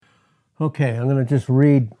Okay, I'm going to just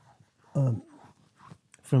read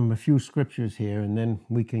from a few scriptures here, and then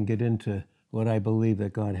we can get into what I believe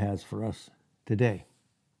that God has for us today.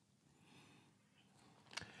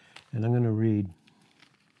 And I'm going to read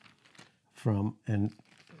first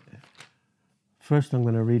I'm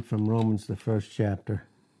going to read from Romans, the first chapter.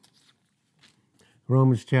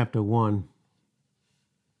 Romans chapter 1,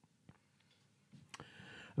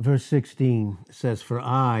 verse 16 says,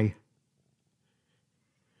 verse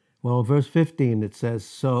 15 it says,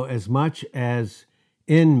 so as much as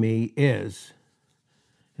in me is,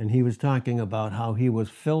 and he was talking about how he was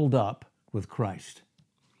filled up with Christ.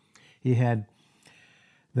 He had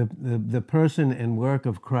the person and work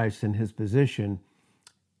of Christ in his position,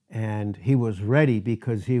 and he was ready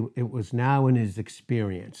because it was now in his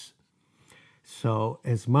experience. So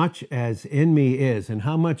as much as in me is, and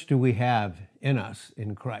how much do we have in us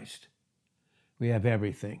in Christ? We have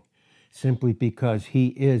everything, simply because he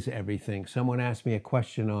is everything. Someone asked me a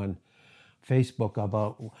question on Facebook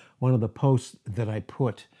about one of the posts that I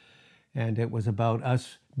put, and it was about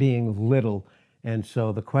us being little. And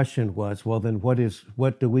so the question was, well, then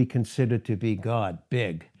what do we consider to be God?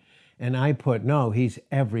 Big. And I put, no, he's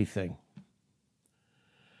everything.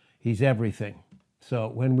 He's everything. So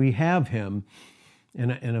when we have him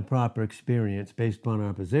in a proper experience based upon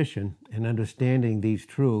our position and understanding these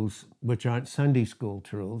truths, which aren't Sunday school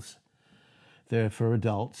truths, they're for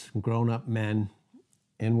adults, grown-up men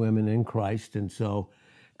and women in Christ. And so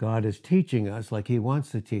God is teaching us like he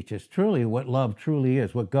wants to teach us truly what love truly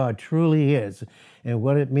is, what God truly is, and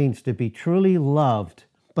what it means to be truly loved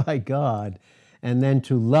by God, and then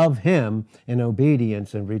to love him in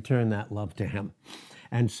obedience and return that love to him.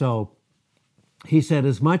 And so he said,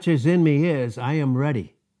 as much as in me is, I am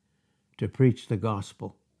ready to preach the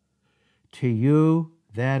gospel to you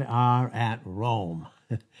that are at Rome.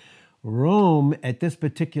 Rome at this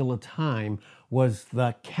particular time was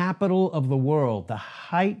the capital of the world, the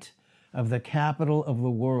height of the capital of the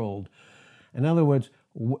world. In other words,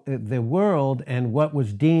 the world and what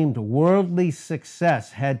was deemed worldly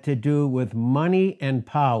success had to do with money and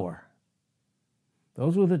power.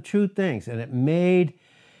 Those were the two things, and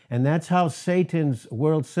that's how Satan's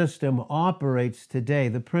world system operates today.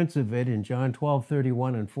 The prince of it in John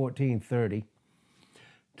 12:31 and 14:30,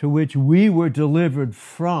 to which we were delivered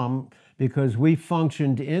from because we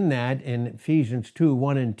functioned in that in Ephesians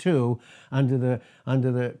 2:1 and 2, under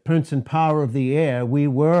the prince and power of the air. We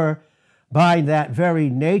were, by that very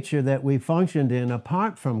nature that we functioned in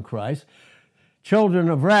apart from Christ, children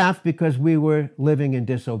of wrath because we were living in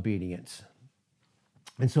disobedience.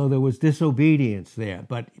 And so there was disobedience there.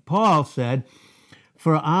 But Paul said,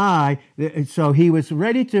 so he was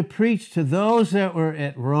ready to preach to those that were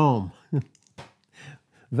at Rome,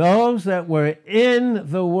 those that were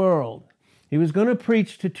in the world. He was going to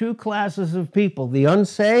preach to two classes of people, the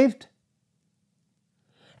unsaved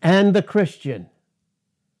and the Christian.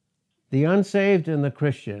 The unsaved and the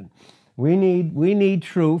Christian. We need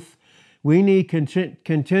truth. We need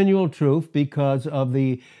continual truth because of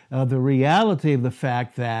the reality of the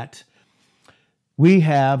fact that we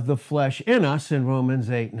have the flesh in us in Romans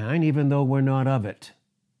 8:9, even though we're not of it.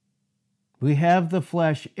 We have the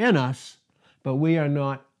flesh in us, but we are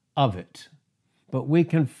not of it. But we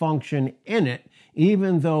can function in it,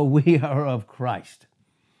 even though we are of Christ.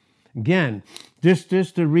 Again, just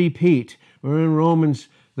to repeat, we're in Romans,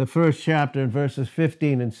 the first chapter, in verses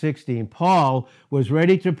 15 and 16. Paul was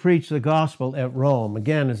ready to preach the gospel at Rome.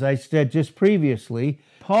 Again, as I said just previously,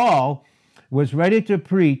 Paul was ready to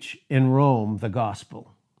preach in Rome the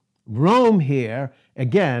gospel. Rome here,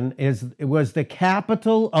 again, was the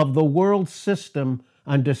capital of the world system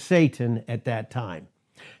under Satan at that time.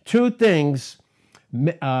 Two things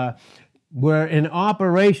were in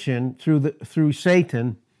operation through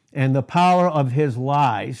Satan and the power of his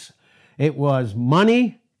lies. It was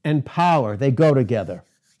money and power. They go together.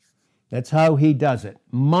 That's how he does it.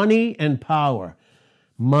 Money and power.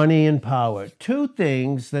 Money and power. Two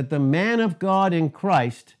things that the man of God in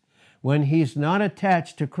Christ, when he's not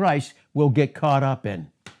attached to Christ, will get caught up in.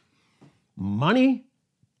 Money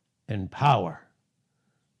and power.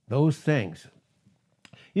 Those things.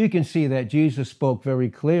 You can see that Jesus spoke very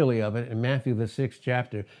clearly of it in Matthew, the 6th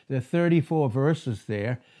chapter. There are 34 verses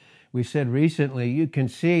there. We said recently, you can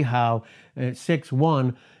see how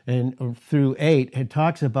 6:1 and through 8, it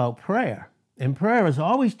talks about prayer. And prayer is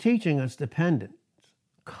always teaching us dependence,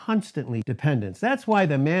 constantly dependence. That's why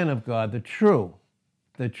the man of God, the true,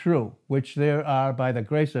 which there are by the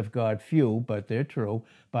grace of God few, but they're true,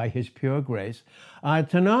 by his pure grace,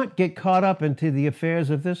 to not get caught up into the affairs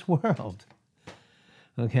of this world.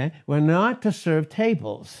 Okay? We're not to serve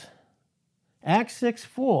tables. Acts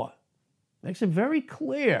 6:4. Makes it very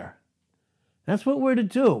clear. That's what we're to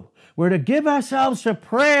do. We're to give ourselves to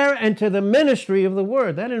prayer and to the ministry of the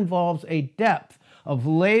word. That involves a depth of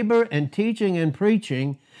labor and teaching and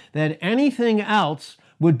preaching that anything else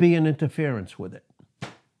would be an interference with it.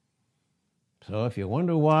 So if you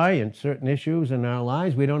wonder why in certain issues in our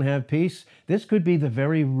lives we don't have peace, this could be the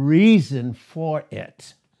very reason for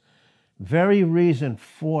it. Very reason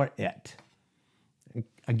for it.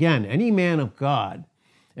 Again, any man of God,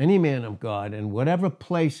 in whatever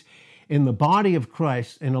place in the body of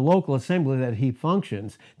Christ, in a local assembly that he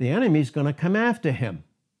functions, the enemy's going to come after him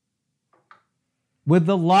with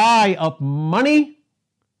the lie of money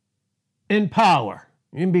and power.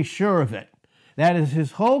 You can be sure of it. That is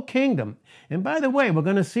his whole kingdom. And by the way, we're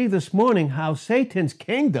going to see this morning how Satan's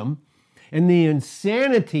kingdom and the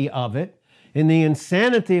insanity of it, and the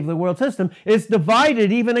insanity of the world system, is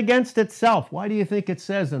divided even against itself. Why do you think it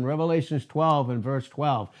says in Revelation 12 and verse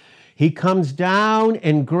 12, he comes down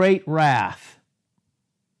in great wrath?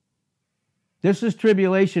 This is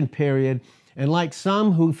tribulation period, and like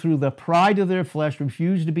some who through the pride of their flesh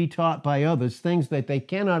refuse to be taught by others things that they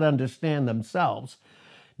cannot understand themselves,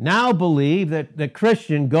 now believe that the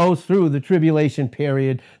Christian goes through the tribulation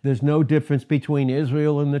period. There's no difference between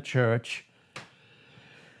Israel and the church.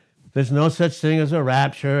 There's no such thing as a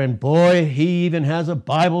rapture. And boy, he even has a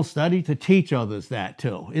Bible study to teach others that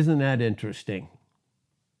too. Isn't that interesting?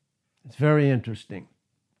 It's very interesting.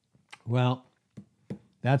 Well,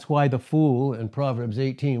 that's why the fool in Proverbs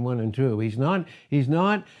 18, 1 and 2, he's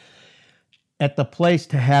not at the place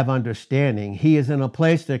to have understanding. He is in a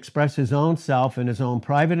place to express his own self and his own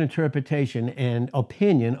private interpretation and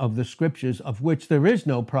opinion of the scriptures, of which there is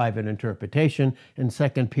no private interpretation, in 2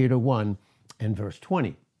 Peter 1 and verse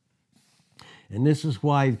 20. And this is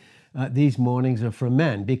why these mornings are for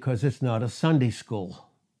men, because it's not a Sunday school.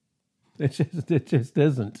 It just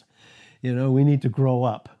isn't. You know, we need to grow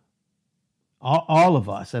up. All of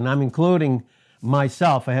us, and I'm including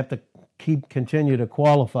myself. I have to continue to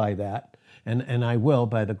qualify that. And I will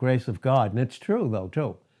by the grace of God. And it's true, though,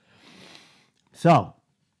 too. So,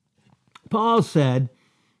 Paul said,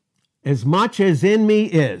 as much as in me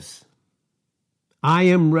is, I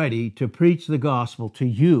am ready to preach the gospel to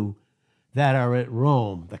you that are at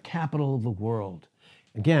Rome, the capital of the world.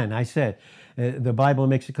 Again, I said, the Bible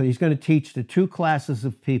makes it clear. He's going to teach the two classes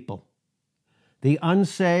of people, the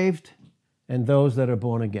unsaved and those that are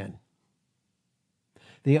born again.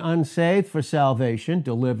 The unsaved for salvation,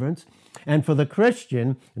 deliverance, and for the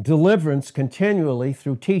Christian, deliverance continually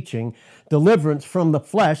through teaching, deliverance from the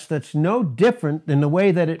flesh that's no different in the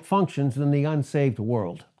way that it functions than the unsaved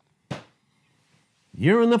world.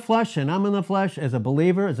 You're in the flesh and I'm in the flesh. As a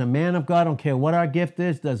believer, as a man of God, I don't care what our gift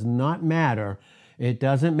is, does not matter. It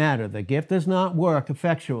doesn't matter. The gift does not work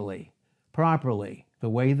effectually, properly, the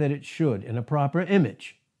way that it should, in a proper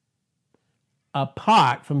image,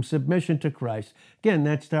 apart from submission to Christ. Again,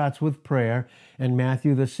 that starts with prayer in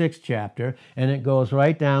Matthew, the 6th chapter, and it goes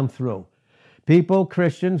right down through. People,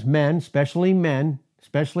 Christians, men,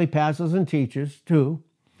 especially pastors and teachers too,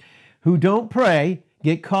 who don't pray,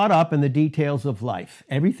 get caught up in the details of life.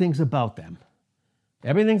 Everything's about them.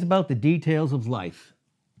 Everything's about the details of life.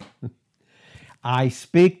 I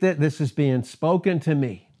speak that this is being spoken to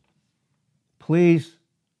me. Please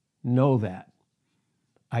know that.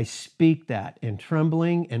 I speak that in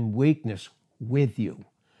trembling and weakness with you.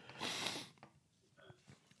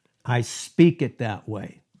 I speak it that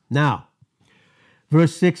way. Now,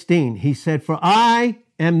 verse 16, he said, for I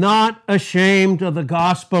am not ashamed of the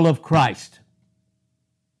gospel of Christ.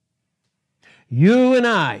 You and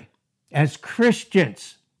I, as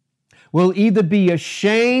Christians, will either be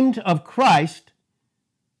ashamed of Christ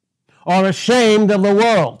or ashamed of the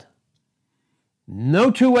world.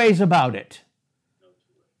 No two ways about it.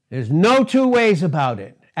 There's no two ways about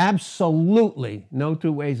it. Absolutely no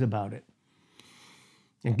two ways about it.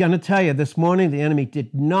 I'm going to tell you, this morning the enemy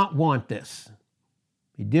did not want this.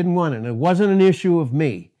 He didn't want it. And it wasn't an issue of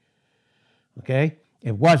me. Okay?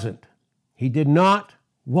 It wasn't. He did not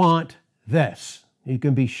want this. You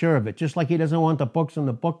can be sure of it. Just like he doesn't want the books and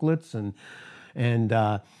the booklets and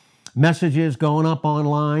messages going up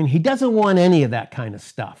online. He doesn't want any of that kind of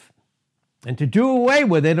stuff. And to do away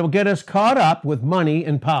with it, it'll get us caught up with money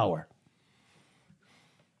and power.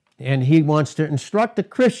 And he wants to instruct the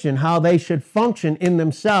Christian how they should function in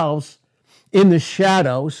themselves, in the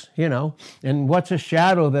shadows, you know. And what's a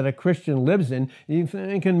shadow that a Christian lives in? You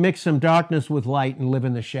can mix some darkness with light and live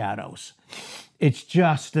in the shadows. It's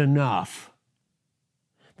just enough.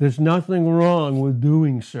 There's nothing wrong with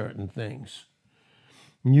doing certain things.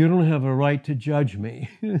 You don't have a right to judge me.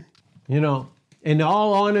 You know, in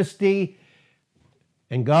all honesty,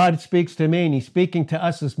 And God speaks to me, and He's speaking to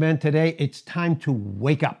us as men today. It's time to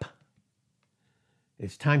wake up.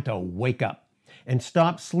 It's time to wake up and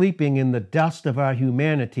stop sleeping in the dust of our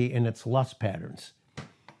humanity and its lust patterns.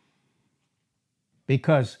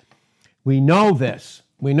 Because we know this,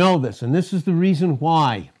 and this is the reason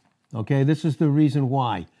why. Okay, this is the reason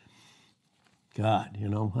why. God,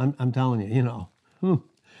 I'm telling you,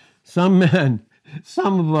 some men,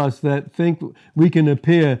 some of us that think we can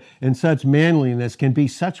appear in such manliness can be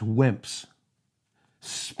such wimps,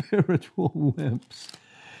 spiritual wimps,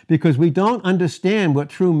 because we don't understand what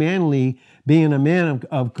true manly, being a man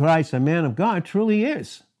of Christ, a man of God, truly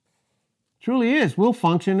is. Truly is. We'll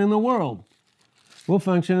function in the world. We'll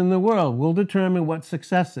function in the world. We'll determine what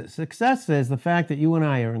success is. Success is the fact that you and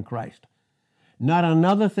I are in Christ. Not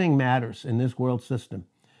another thing matters in this world system.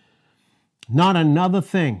 Not another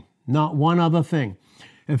thing. Not one other thing.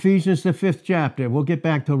 Ephesians, the 5th chapter. We'll get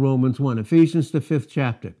back to Romans 1. Ephesians, the 5th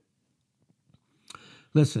chapter.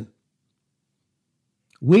 Listen.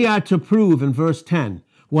 We are to prove in verse 10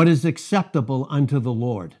 what is acceptable unto the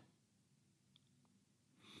Lord.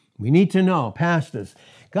 We need to know, pastors.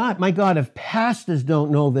 God, my God, if pastors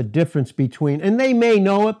don't know the difference between, and they may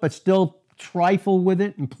know it, but still trifle with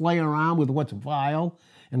it and play around with what's vile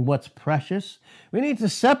and what's precious, we need to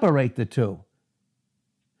separate the two.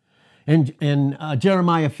 In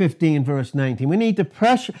Jeremiah 15, verse 19, we need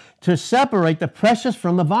to separate the precious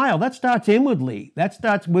from the vile. That starts inwardly. That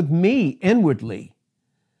starts with me inwardly.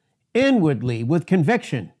 Inwardly, with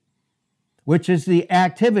conviction, which is the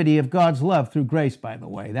activity of God's love through grace, by the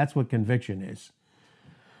way. That's what conviction is.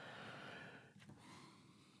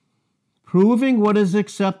 Proving what is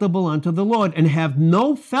acceptable unto the Lord, and have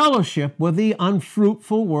no fellowship with the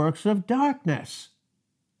unfruitful works of darkness,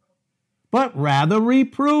 but rather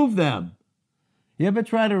reprove them. You ever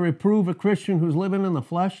try to reprove a Christian who's living in the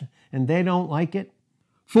flesh and they don't like it?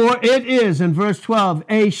 For it is, in verse 12,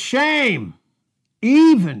 a shame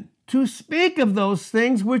even to speak of those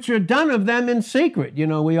things which are done of them in secret.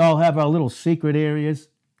 We all have our little secret areas.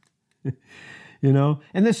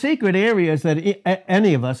 And the secret areas that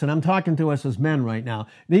any of us, and I'm talking to us as men right now,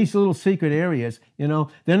 these little secret areas,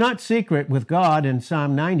 they're not secret with God in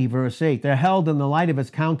Psalm 90, verse 8. They're held in the light of His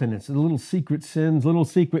countenance. The little secret sins, little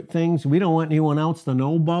secret things we don't want anyone else to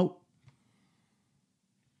know about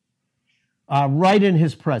are right in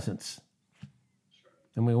His presence.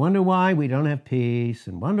 And we wonder why we don't have peace,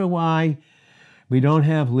 and wonder why we don't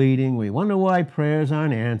have leading. We wonder why prayers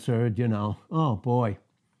aren't answered, Oh, boy.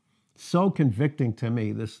 So convicting to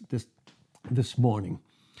me this morning.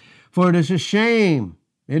 For it is a shame.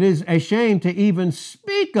 It is a shame to even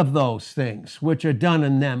speak of those things which are done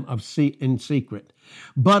in them in secret.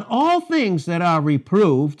 But all things that are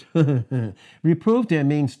reproved, reproved here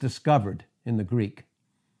means discovered in the Greek.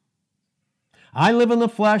 I live in the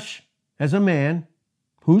flesh as a man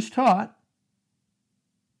who's taught.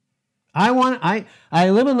 I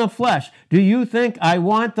live in the flesh. Do you think I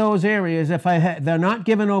want those areas if they're not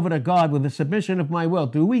given over to God with the submission of my will?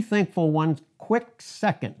 Do we think for one quick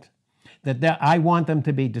second that I want them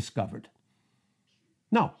to be discovered?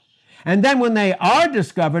 No. And then when they are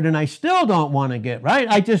discovered and I still don't want to get right,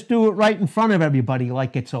 I just do it right in front of everybody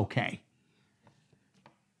like it's okay.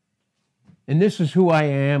 And this is who I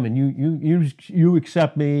am, and you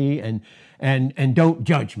accept me and don't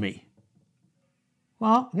judge me.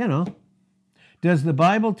 Well, does the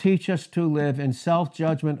Bible teach us to live in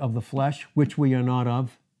self-judgment of the flesh, which we are not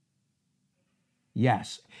of?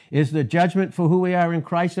 Yes. Is the judgment for who we are in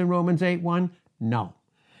Christ in Romans 8:1? No.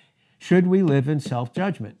 Should we live in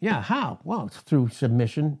self-judgment? Yeah, how? Well, it's through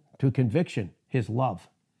submission to conviction, His love.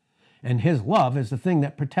 And His love is the thing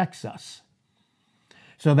that protects us,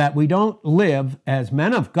 so that we don't live as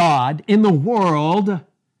men of God in the world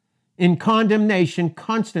in condemnation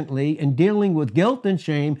constantly and dealing with guilt and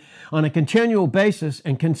shame on a continual basis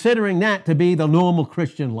and considering that to be the normal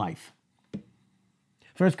Christian life.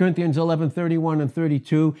 1 Corinthians 11:31 and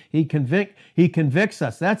 32, he convicts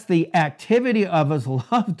us. That's the activity of His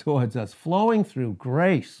love towards us, flowing through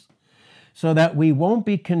grace, so that we won't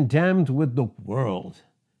be condemned with the world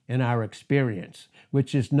in our experience,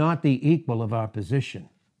 which is not the equal of our position.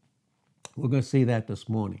 We're going to see that this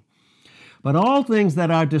morning. But all things that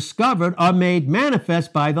are discovered are made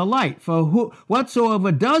manifest by the light. For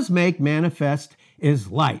whatsoever does make manifest is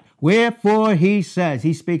light. Wherefore He says,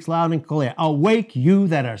 He speaks loud and clear, awake you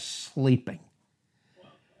that are sleeping.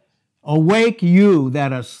 Awake you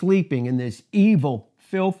that are sleeping in this evil,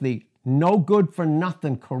 filthy, no good for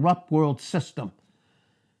nothing, corrupt world system,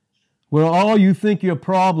 where all you think your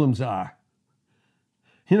problems are.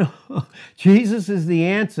 Jesus is the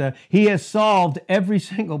answer. He has solved every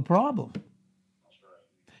single problem.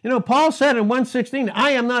 You know, Paul said in 1:16,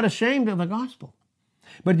 I am not ashamed of the gospel.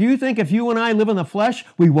 But do you think if you and I live in the flesh,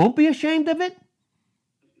 we won't be ashamed of it?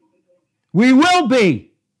 We will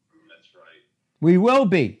be. That's right. We will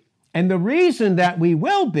be. And the reason that we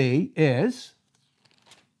will be is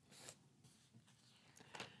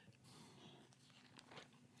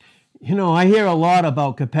you know, I hear a lot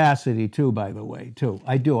about capacity too, by the way, too.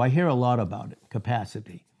 I do. I hear a lot about it,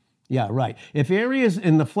 capacity. Yeah, right. If areas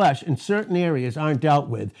in the flesh, in certain areas, aren't dealt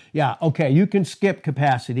with, yeah, okay, you can skip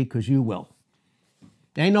capacity because you will.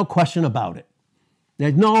 There ain't no question about it.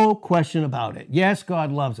 There's no question about it. Yes,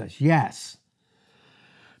 God loves us. Yes.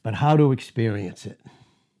 But how to experience it?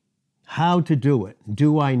 How to do it?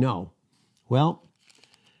 Do I know? Well,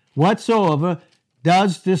 whatsoever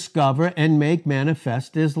does discover and make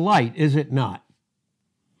manifest is light, is it not?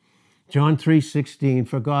 John 3:16,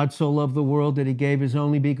 for God so loved the world that he gave his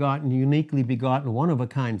only begotten, uniquely begotten,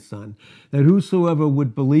 one-of-a-kind Son, that whosoever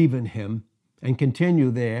would believe in him and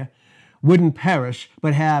continue there wouldn't perish,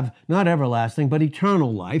 but have not everlasting, but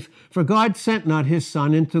eternal life. For God sent not his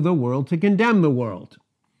Son into the world to condemn the world.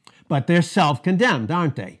 But they're self-condemned,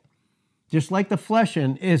 aren't they? Just like the flesh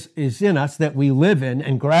is in us that we live in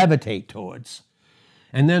and gravitate towards,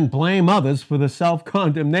 and then blame others for the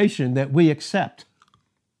self-condemnation that we accept,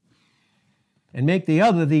 and make the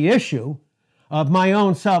other the issue of my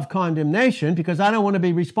own self-condemnation because I don't want to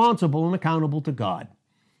be responsible and accountable to God.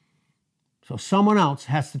 So someone else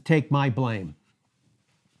has to take my blame.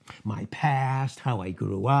 My past, how I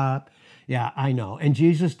grew up. Yeah, I know. And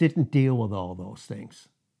Jesus didn't deal with all those things.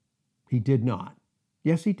 He did not.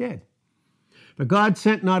 Yes, he did. For God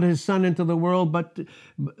sent not his Son into the world but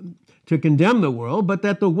to condemn the world, but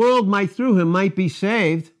that the world might through him might be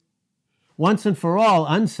saved, once and for all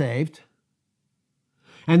unsaved.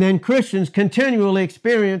 And then Christians continually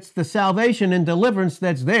experience the salvation and deliverance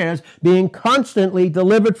that's theirs, being constantly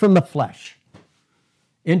delivered from the flesh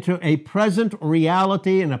into a present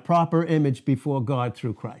reality and a proper image before God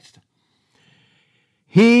through Christ.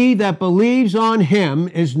 He that believes on him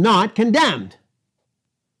is not condemned.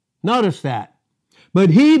 Notice that.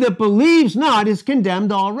 But he that believes not is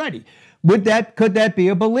condemned already. Could that be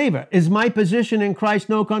a believer? Is my position in Christ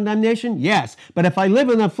no condemnation? Yes. But if I live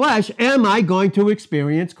in the flesh, am I going to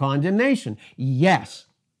experience condemnation? Yes.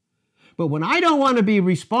 But when I don't want to be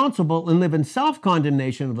responsible and live in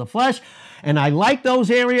self-condemnation of the flesh, and I like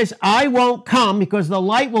those areas, I won't come because the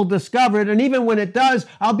light will discover it. And even when it does,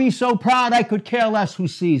 I'll be so proud I could care less who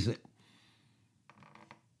sees it.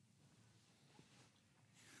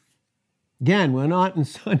 Again, we're not in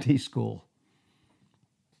Sunday school.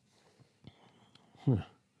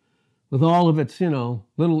 With all of its,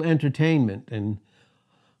 little entertainment and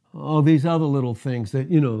all these other little things that,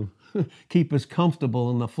 keep us comfortable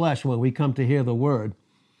in the flesh when we come to hear the word.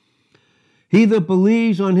 He that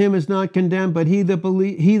believes on him is not condemned, but he that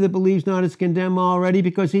believes not is condemned already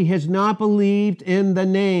because he has not believed in the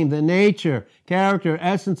name, the nature, character,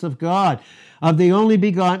 essence of God, of the only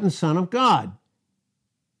begotten Son of God.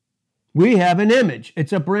 We have an image.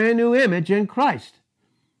 It's a brand new image in Christ.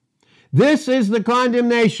 This is the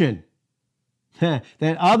condemnation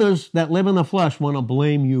that others that live in the flesh want to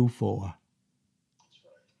blame you for.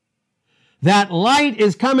 That light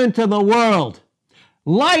is coming to the world.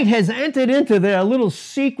 Light has entered into their little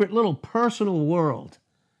secret, little personal world.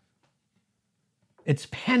 It's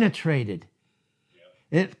penetrated.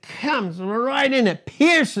 It comes right in. It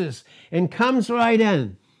pierces and comes right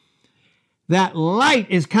in. That light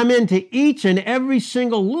is come into each and every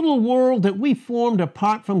single little world that we formed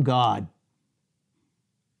apart from God.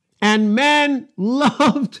 And man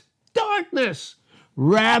loved darkness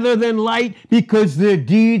rather than light because their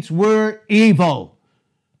deeds were evil.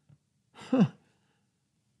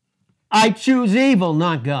 I choose evil,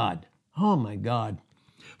 not God. Oh my God.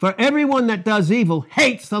 For everyone that does evil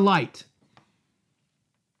hates the light.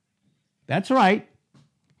 That's right.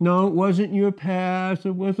 No, it wasn't your past.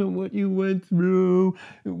 It wasn't what you went through.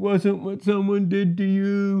 It wasn't what someone did to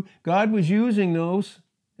you. God was using those,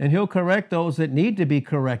 and he'll correct those that need to be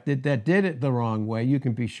corrected, that did it the wrong way. You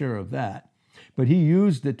can be sure of that. But he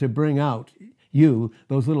used it to bring out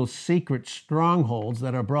those little secret strongholds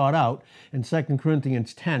that are brought out in 2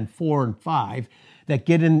 Corinthians 10, 4 and 5, that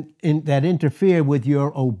get in that interfere with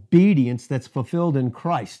your obedience that's fulfilled in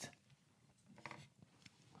Christ.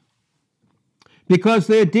 Because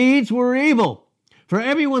their deeds were evil. For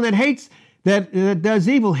everyone that does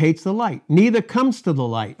evil hates the light, neither comes to the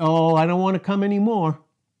light. Oh, I don't want to come anymore.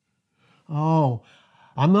 Oh,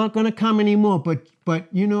 I'm not going to come anymore. But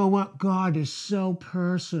you know what? God is so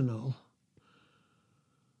personal.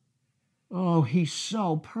 Oh, he's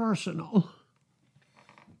so personal.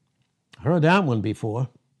 I heard that one before.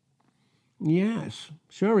 Yes,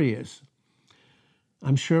 sure he is.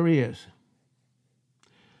 I'm sure he is.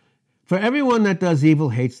 For everyone that does evil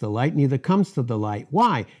hates the light, neither comes to the light.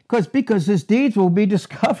 Why? Because his deeds will be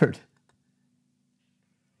discovered.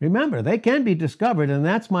 Remember, they can be discovered, and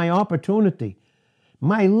that's my opportunity,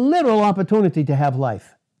 my literal opportunity to have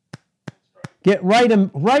life. Get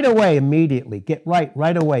right away immediately. Get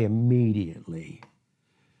right away immediately.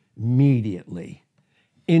 Immediately.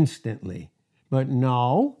 Instantly. But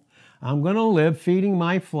no, I'm going to live feeding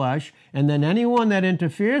my flesh, and then anyone that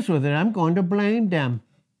interferes with it, I'm going to blame them.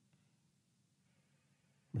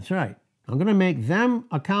 That's right. I'm going to make them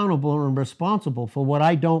accountable and responsible for what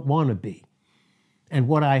I don't want to be and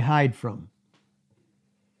what I hide from.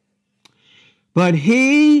 But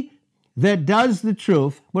he that does the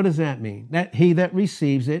truth, what does that mean? That he that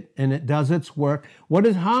receives it and it does its work.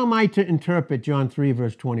 How am I to interpret John 3,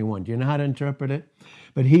 verse 21? Do you know how to interpret it?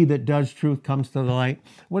 But he that does truth comes to the light.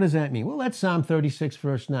 What does that mean? Well, that's Psalm 36,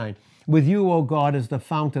 verse 9. With you, O God, is the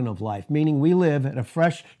fountain of life, meaning we live at a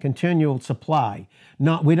fresh, continual supply.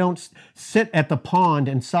 We don't sit at the pond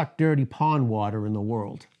and suck dirty pond water in the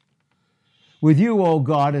world. With you, O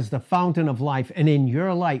God, is the fountain of life, and in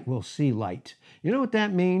your light we'll see light. You know what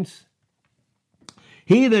that means?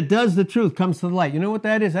 He that does the truth comes to the light. You know what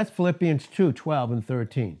that is? That's Philippians 2, 12 and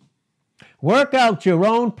 13. Work out your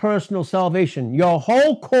own personal salvation, your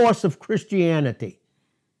whole course of Christianity.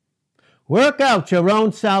 Work out your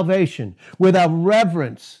own salvation with a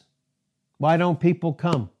reverence. Why don't people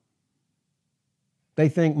come? They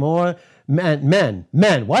think more, men,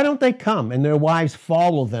 why don't they come? And their wives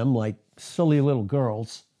follow them like silly little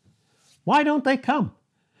girls. Why don't they come?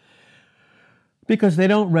 Because they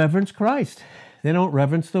don't reverence Christ. They don't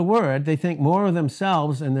reverence the Word. They think more of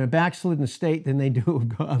themselves and their backslidden state than they do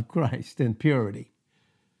of Christ and purity.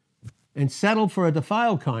 And settle for a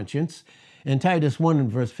defiled conscience in Titus 1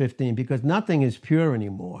 and verse 15, because nothing is pure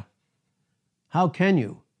anymore. How can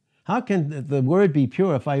you? How can the Word be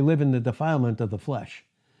pure if I live in the defilement of the flesh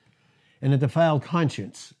and a defiled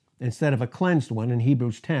conscience instead of a cleansed one in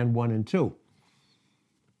Hebrews 10, 1 and 2?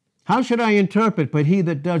 How should I interpret, but he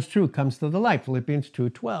that does truth comes to the light? Philippians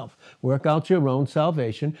 2:12. Work out your own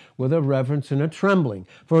salvation with a reverence and a trembling,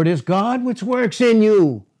 for it is God which works in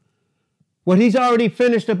you what he's already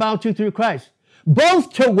finished about you through Christ.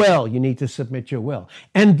 Both to will, you need to submit your will,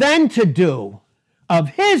 and then to do of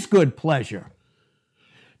his good pleasure.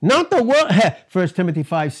 Not the world. 1 Timothy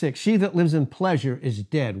 5:6. She that lives in pleasure is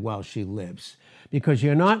dead while she lives. Because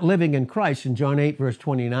you're not living in Christ in John 8, verse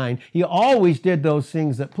 29. He always did those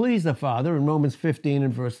things that please the Father in Romans 15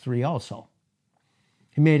 and verse 3 also.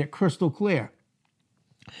 He made it crystal clear.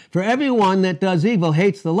 For everyone that does evil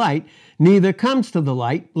hates the light, neither comes to the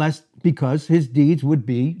light, lest because his deeds would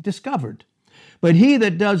be discovered. But he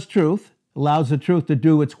that does truth, allows the truth to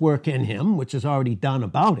do its work in him, which is already done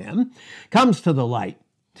about him, comes to the light.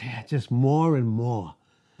 Just more and more.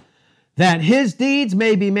 That his deeds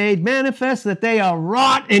may be made manifest, that they are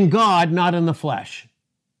wrought in God, not in the flesh.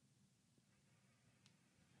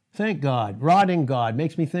 Thank God. Wrought in God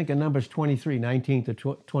makes me think of Numbers 23, 19 to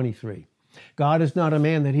 23. God is not a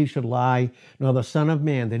man that he should lie, nor the son of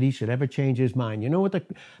man that he should ever change his mind. You know what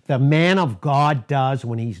the man of God does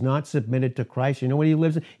when he's not submitted to Christ? You know what he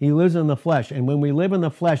lives in? He lives in the flesh. And when we live in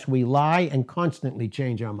the flesh, we lie and constantly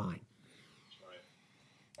change our mind.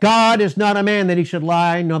 God is not a man that he should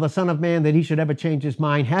lie, nor the son of man that he should ever change his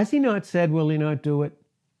mind. Has he not said, will he not do it?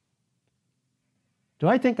 Do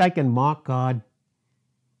I think I can mock God?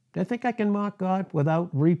 Do I think I can mock God without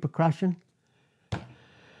repercussion? Do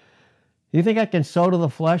you think I can sow to the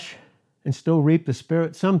flesh and still reap the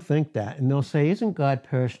Spirit? Some think that, and they'll say, isn't God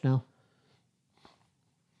personal?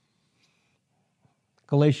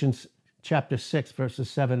 Galatians chapter 6, verses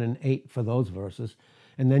 7 and 8 for those verses.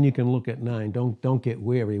 And then you can look at 9. Don't get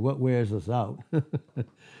weary. What wears us out?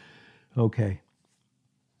 Okay.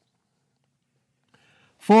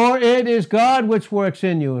 For it is God which works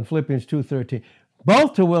in you, in Philippians 2:13,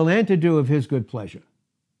 both to will and to do of his good pleasure.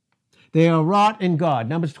 They are wrought in God.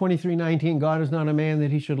 Numbers 23:19, God is not a man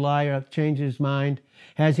that he should lie or change his mind.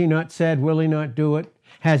 Has he not said, will he not do it?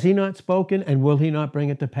 Has he not spoken, and will he not bring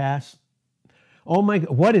it to pass? Oh my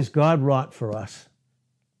God, what is God wrought for us?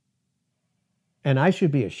 And I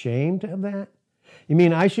should be ashamed of that? You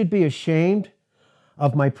mean I should be ashamed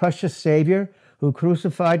of my precious Savior who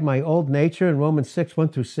crucified my old nature in Romans 6, 1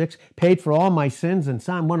 through 6, paid for all my sins in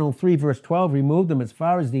Psalm 103, verse 12, removed them as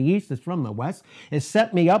far as the east is from the west, has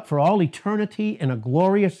set me up for all eternity in a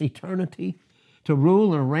glorious eternity to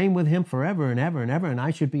rule and reign with him forever and ever and ever, and I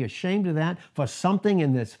should be ashamed of that for something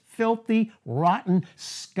in this filthy, rotten,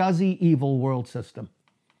 scuzzy, evil world system.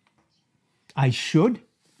 I should.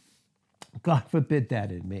 God forbid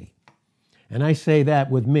that in me. And I say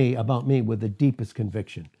that about me, with the deepest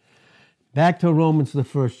conviction. Back to Romans, the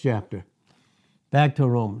first chapter. Back to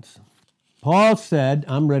Romans. Paul said,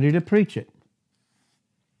 I'm ready to preach it.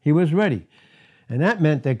 He was ready. And that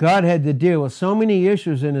meant that God had to deal with so many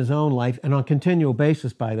issues in his own life, and on a continual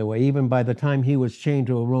basis, by the way, even by the time he was chained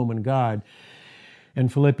to a Roman guard in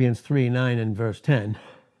Philippians 3:9 and verse 10.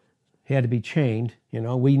 He had to be chained.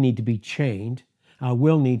 We need to be chained. Our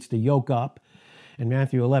will needs to yoke up. In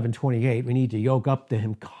Matthew 11:28, we need to yoke up to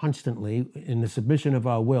him constantly in the submission of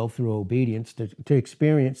our will through obedience to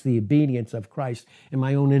experience the obedience of Christ in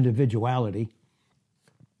my own individuality,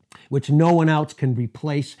 which no one else can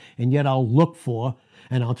replace, and yet I'll look for,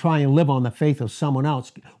 and I'll try and live on the faith of someone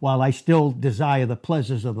else while I still desire the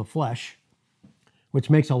pleasures of the flesh,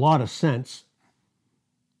 which makes a lot of sense.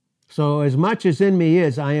 So as much as in me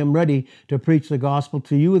is, I am ready to preach the gospel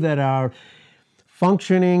to you that are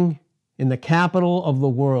functioning in the capital of the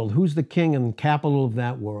world. Who's the king and capital of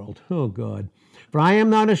that world? Oh, God. For I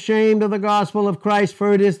am not ashamed of the gospel of Christ,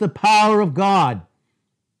 for it is the power of God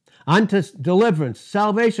unto deliverance,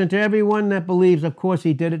 salvation to everyone that believes. Of course,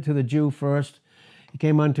 he did it to the Jew first. He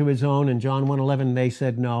came unto his own. In John 1:11, they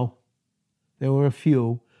said no. There were a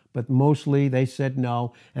few, but mostly they said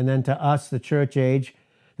no. And then to us, the church age,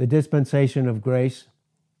 the dispensation of grace,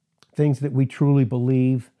 things that we truly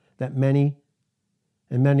believe, that many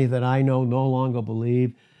that I know no longer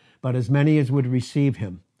believe, but as many as would receive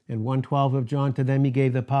him. In 1:12 of John, to them he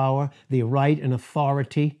gave the power, the right and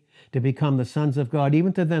authority to become the sons of God,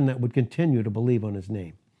 even to them that would continue to believe on his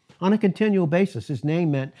name. On a continual basis, his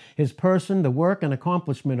name meant his person, the work and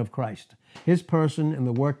accomplishment of Christ. His person and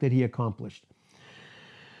the work that he accomplished.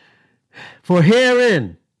 For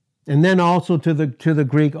herein, and then also to the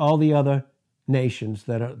Greek, all the other nations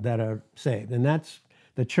that are saved. And that's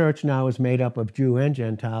the church now is made up of Jew and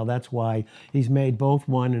Gentile. That's why he's made both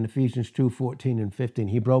one in Ephesians 2:14 and 15.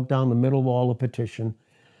 He broke down the middle wall of petition,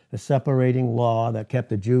 the separating law that kept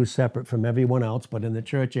the Jews separate from everyone else, but in the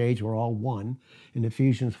church age we're all one. In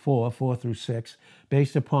Ephesians 4 through 6,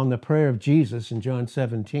 based upon the prayer of Jesus in John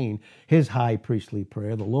 17, his high priestly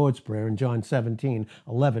prayer, the Lord's Prayer in John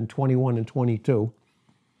 17:11, 21, and 22.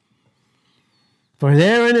 For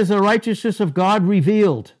therein is the righteousness of God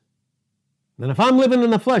revealed. And if I'm living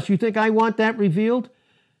in the flesh, you think I want that revealed?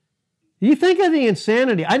 You think of the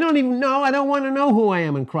insanity. I don't even know. I don't want to know who I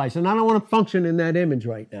am in Christ. And I don't want to function in that image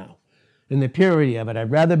right now, in the purity of it.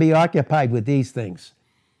 I'd rather be occupied with these things.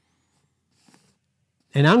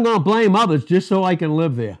 And I'm going to blame others just so I can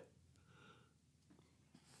live there.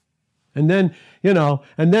 And then,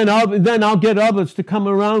 I'll get others to come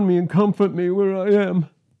around me and comfort me where I am.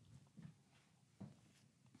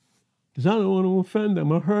 Because I don't want to offend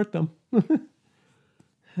them or hurt them.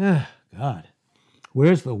 God,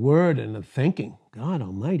 where's the word and the thinking? God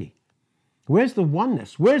Almighty. Where's the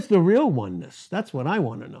oneness? Where's the real oneness? That's what I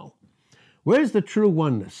want to know. Where's the true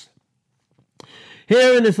oneness?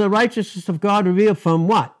 Herein is the righteousness of God revealed from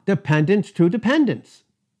what? Dependence to dependence.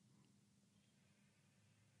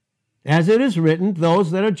 As it is written,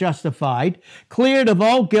 those that are justified, cleared of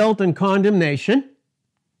all guilt and condemnation,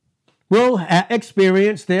 will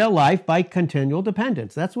experience their life by continual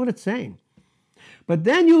dependence. That's what it's saying. But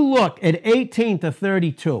then you look at 18 to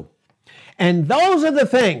 32, and those are the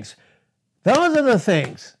things that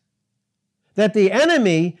the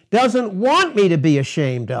enemy doesn't want me to be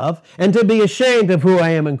ashamed of, and to be ashamed of who I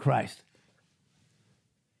am in Christ.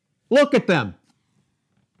 Look at them.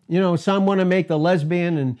 Some want to make the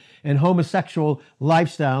lesbian and homosexual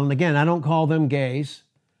lifestyle, and again, I don't call them gays.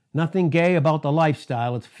 Nothing gay about the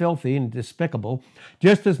lifestyle. It's filthy and despicable,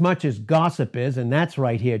 just as much as gossip is, and that's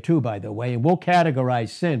right here too, by the way. And we'll categorize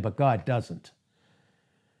sin, but God doesn't.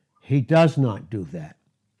 He does not do that.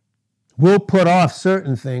 We'll put off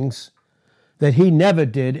certain things that he never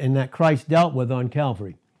did and that Christ dealt with on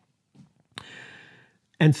Calvary.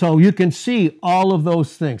 And so you can see all of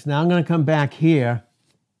those things. Now I'm going to come back here,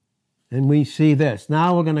 and we see this.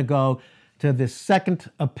 Now we're going to go to the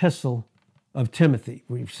second epistle of Timothy.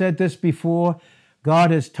 We've said this before.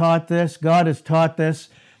 God has taught this.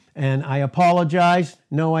 And I apologize.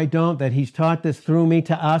 No, I don't. That he's taught this through me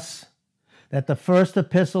to us. That the first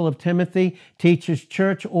epistle of Timothy teaches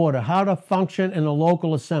church order, how to function in a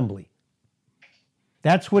local assembly.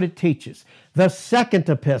 That's what it teaches. The second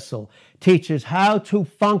epistle teaches how to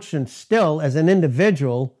function still as an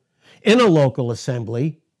individual in a local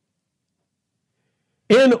assembly,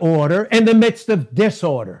 in order, in the midst of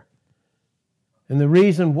disorder. And the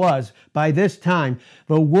reason was, by this time,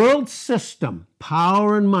 the world system,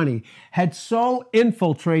 power and money, had so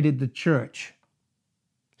infiltrated the church,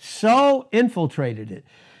 so infiltrated it,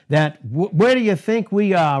 that where do you think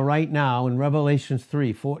we are right now in Revelations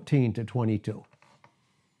 3:14 to 22?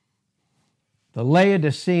 The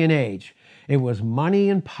Laodicean age. It was money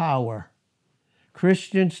and power.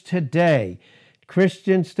 Christians today,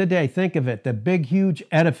 think of it, the big, huge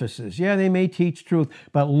edifices. Yeah, they may teach truth,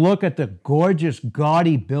 but look at the gorgeous,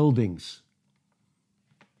 gaudy buildings.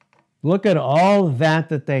 Look at all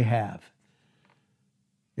that they have.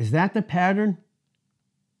 Is that the pattern?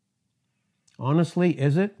 Honestly,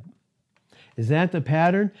 is it? Is that the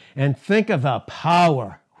pattern? And think of the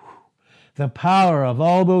power of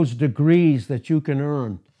all those degrees that you can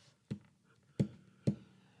earn.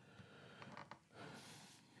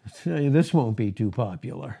 I tell you, this won't be too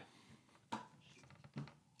popular.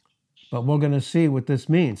 But we're going to see what this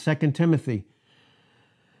means. 2 Timothy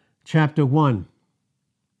chapter 1,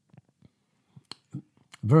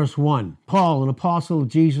 verse 1. Paul, an apostle of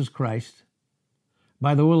Jesus Christ,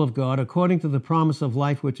 by the will of God, according to the promise of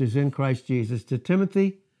life which is in Christ Jesus, to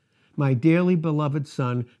Timothy, my dearly beloved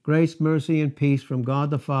son, grace, mercy, and peace from God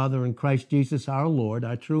the Father and Christ Jesus our Lord,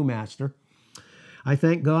 our true Master. I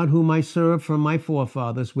thank God whom I serve from my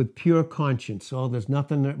forefathers with pure conscience. Oh, there's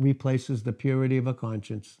nothing that replaces the purity of a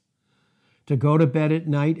conscience. To go to bed at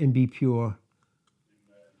night and be pure.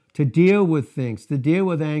 To deal with things, to deal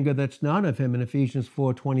with anger that's not of him in Ephesians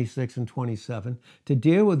 4:26 and 27. To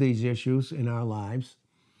deal with these issues in our lives.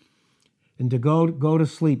 And to go to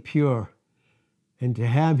sleep pure. And to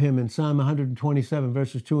have him in Psalm 127,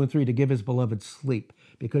 verses 2 and 3, to give his beloved sleep,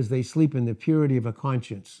 because they sleep in the purity of a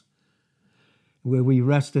conscience, where we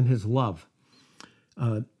rest in his love.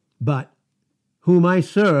 But whom I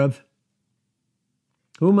serve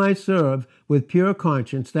with pure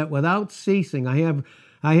conscience, that without ceasing I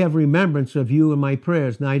have remembrance of you in my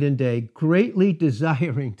prayers night and day, greatly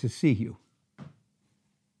desiring to see you.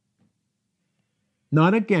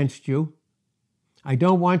 Not against you. I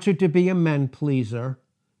don't want you to be a men pleaser.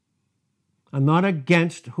 I'm not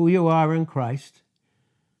against who you are in Christ.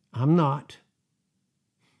 I'm not.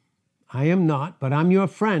 I am not, but I'm your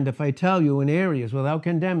friend if I tell you in areas without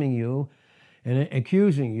condemning you and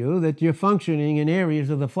accusing you that you're functioning in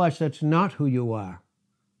areas of the flesh. That's not who you are.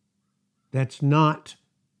 That's not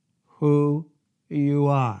who you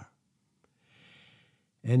are.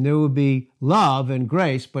 And there will be love and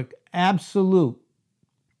grace, but absolute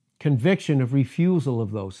conviction of refusal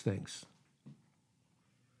of those things.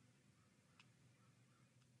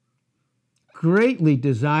 Greatly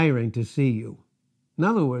desiring to see you. In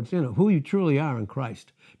other words, who you truly are in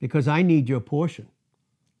Christ, because I need your portion.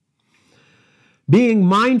 Being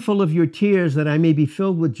mindful of your tears, that I may be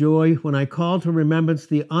filled with joy when I call to remembrance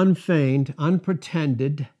the unfeigned,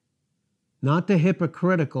 unpretended, not the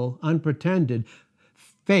hypocritical, unpretended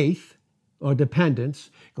faith or dependence.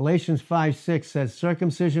 Galatians 5:6 says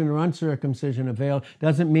circumcision or uncircumcision avail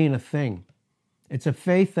doesn't mean a thing. It's a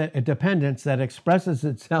faith, a dependence that expresses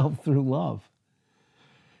itself through love.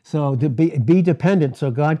 So to be dependent so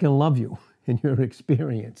God can love you in your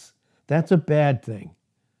experience. That's a bad thing.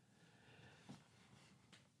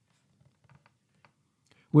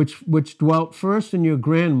 Which dwelt first in your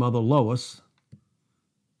grandmother Lois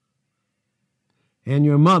and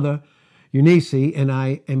your mother Eunice, and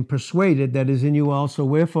I am persuaded that is in you also.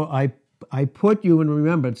 Wherefore I put you in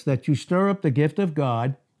remembrance that you stir up the gift of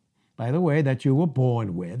God, by the way, that you were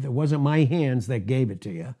born with. It wasn't my hands that gave it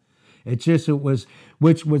to you.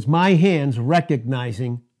 Which was my hands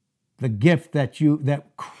recognizing the gift that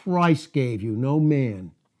Christ gave you, no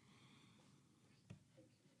man.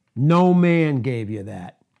 No man gave you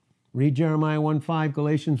that. Read Jeremiah 1:5,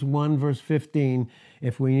 Galatians 1, verse 15,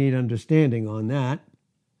 if we need understanding on that.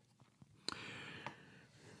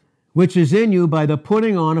 Which is in you by the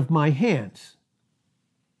putting on of my hands.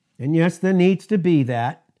 And yes, there needs to be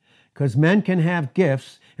that, because men can have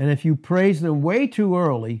gifts, and if you praise them way too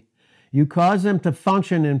early, you cause them to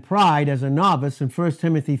function in pride as a novice in 1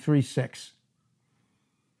 Timothy 3:6.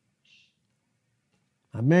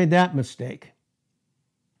 I've made that mistake.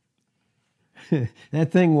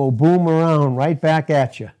 That thing will boom around right back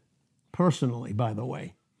at you. Personally, by the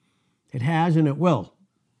way. It has and it will.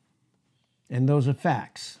 And those are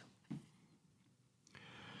facts.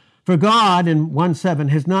 For God, in 1:7,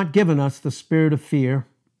 has not given us the spirit of fear,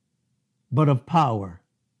 but of power.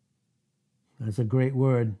 That's a great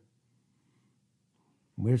word.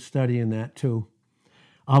 We're studying that too.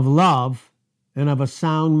 Of love and of a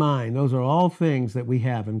sound mind. Those are all things that we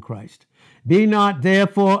have in Christ. Be not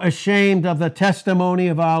therefore ashamed of the testimony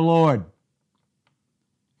of our Lord.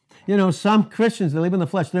 Some Christians that live in the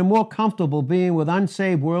flesh, they're more comfortable being with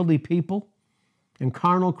unsaved worldly people and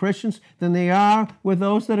carnal Christians than they are with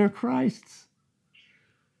those that are Christ's.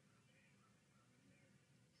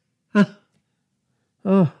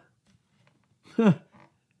 Oh,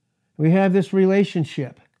 we have this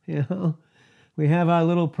relationship, you know. We have our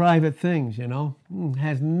little private things, you know. It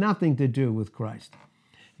has nothing to do with Christ.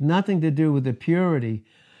 Nothing to do with the purity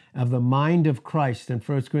of the mind of Christ in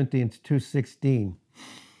 1 Corinthians 2:16.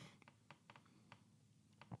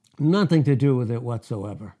 Nothing to do with it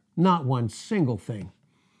whatsoever. Not one single thing.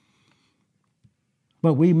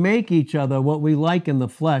 But we make each other what we like in the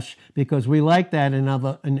flesh because we like that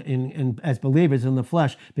as believers in the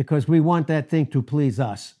flesh because we want that thing to please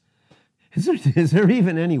us. Is there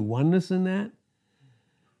even any oneness in that?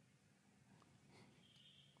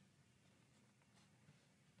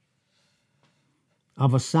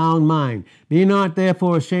 Of a sound mind. Be not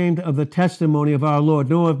therefore ashamed of the testimony of our Lord,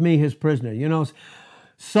 nor of me his prisoner. You know,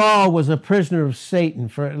 Saul was a prisoner of Satan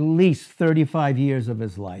for at least 35 years of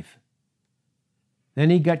his life. Then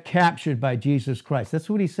he got captured by Jesus Christ. That's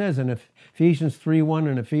what he says in Ephesians 3:1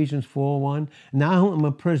 and Ephesians 4:1. Now I'm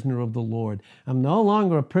a prisoner of the Lord. I'm no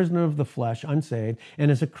longer a prisoner of the flesh, unsaved. And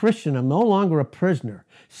as a Christian, I'm no longer a prisoner.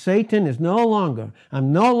 Satan is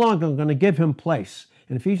I'm no longer going to give him place.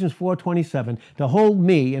 In Ephesians 4:27, to hold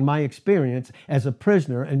me in my experience as a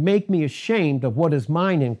prisoner and make me ashamed of what is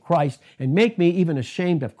mine in Christ and make me even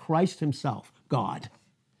ashamed of Christ himself, God.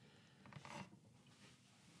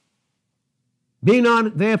 Be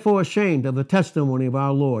not therefore ashamed of the testimony of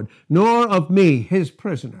our Lord, nor of me, his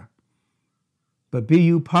prisoner, but be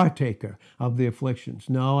you partaker of the afflictions.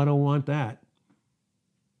 No, I don't want that.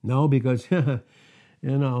 No, because, I'd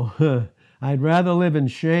rather live in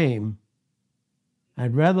shame.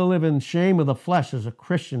 I'd rather live in shame of the flesh as a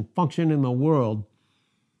Christian, function in the world,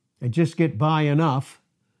 and just get by enough,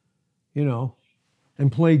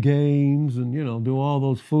 and play games and, do all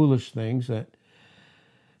those foolish things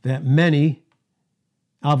that many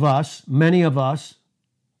of us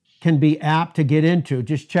can be apt to get into.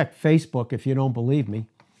 Just check Facebook if you don't believe me.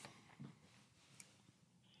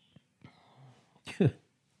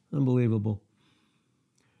 Unbelievable.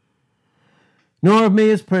 Nor of me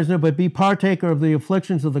as prisoner, but be partaker of the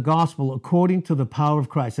afflictions of the gospel according to the power of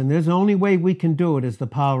Christ. And there's the only way we can do it is the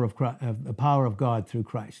power of Christ, the power of God through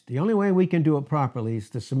Christ. The only way we can do it properly is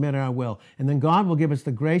to submit our will. And then God will give us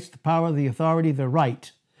the grace, the power, the authority, the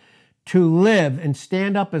right to live and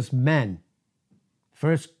stand up as men.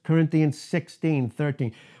 1 Corinthians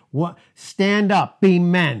 16:13. Stand up, be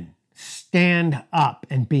men. Stand up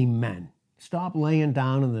and be men. Stop laying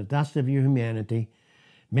down in the dust of your humanity,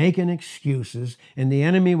 making excuses, and the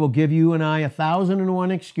enemy will give you and I 1,001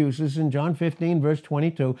 excuses in John 15, verse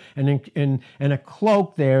 22, and a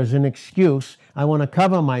cloak there is an excuse. I want to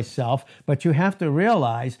cover myself, but you have to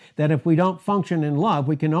realize that if we don't function in love,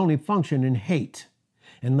 we can only function in hate.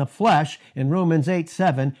 And the flesh, in Romans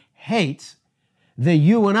 8:7, hates the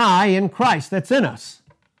you and I in Christ that's in us.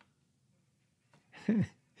 It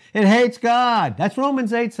hates God. That's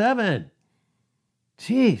Romans 8:7.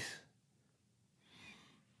 Jeez.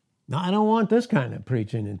 Now, I don't want this kind of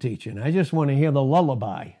preaching and teaching. I just want to hear the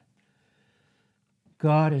lullaby.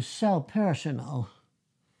 God is so personal.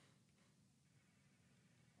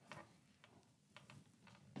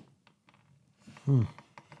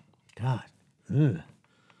 God. Ugh.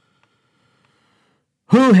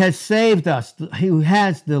 Who has saved us, who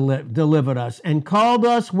has delivered us, and called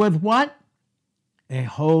us with what? A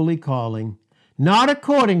holy calling, not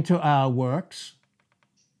according to our works,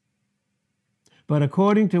 but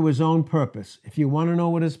according to his own purpose. If you want to know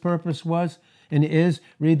what his purpose was and is,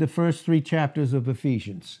 read the first 3 chapters of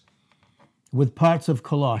Ephesians with parts of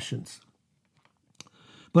Colossians.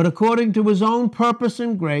 But according to his own purpose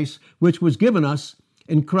and grace, which was given us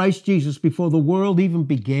in Christ Jesus before the world even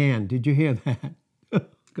began. Did you hear that?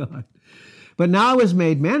 God. But now is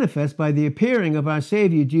made manifest by the appearing of our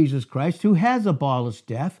Savior Jesus Christ, who has abolished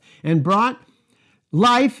death and brought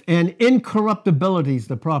life and incorruptibility is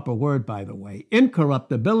the proper word, by the way,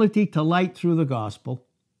 incorruptibility to light through the gospel,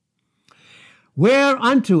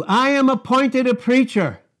 whereunto I am appointed a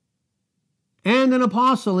preacher and an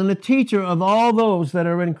apostle and a teacher of all those that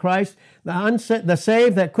are in Christ, the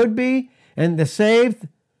saved that could be, and the saved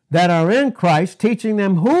that are in Christ, teaching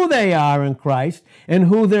them who they are in Christ and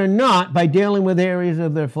who they're not by dealing with areas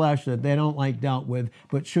of their flesh that they don't like dealt with,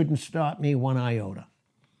 but shouldn't stop me one iota.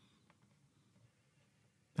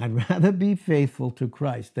 I'd rather be faithful to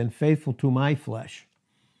Christ than faithful to my flesh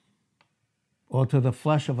or to the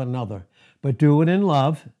flesh of another, but do it in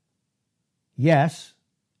love. Yes,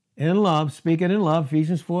 in love, speak it in love,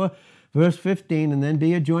 Ephesians 4, verse 15, and then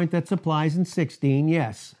be a joint that supplies in 16,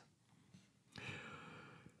 yes.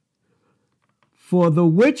 For the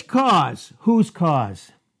which cause, whose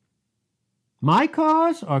cause? My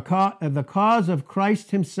cause or the cause of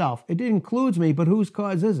Christ himself? It includes me, but whose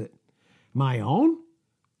cause is it? My own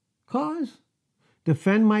cause?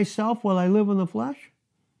 Defend myself while I live in the flesh?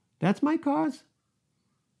 That's my cause?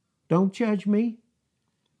 Don't judge me.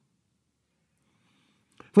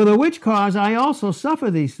 For the which cause I also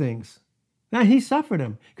suffer these things. Now, he suffered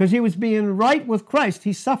them because he was being right with Christ.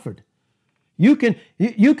 He suffered. You can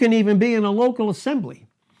even be in a local assembly.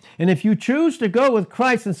 And if you choose to go with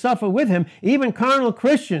Christ and suffer with him, even carnal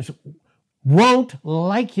Christians won't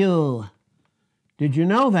like you. Did you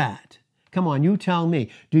know that? Come on, you tell me.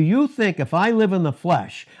 Do you think if I live in the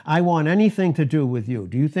flesh, I want anything to do with you?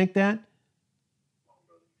 Do you think that?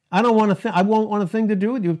 I won't want a thing to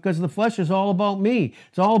do with you because the flesh is all about me.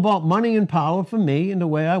 It's all about money and power for me and the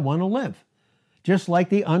way I want to live. Just like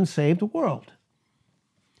the unsaved world.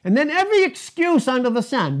 And then every excuse under the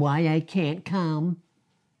sun, why I can't come.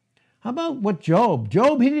 How about what Job?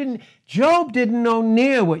 Job didn't know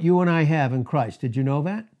near what you and I have in Christ. Did you know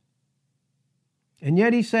that? And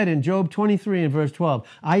yet he said in Job 23 and verse 12,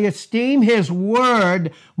 I esteem his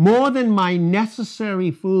word more than my necessary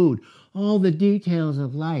food. All the details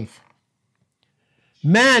of life.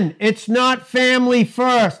 Men, it's not family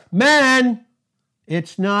first. Men,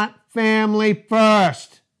 it's not family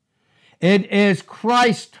first. It is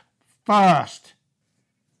Christ first.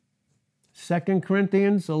 1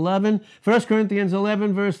 Corinthians 11 verse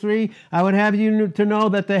 3, I would have you to know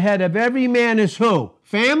that the head of every man is who?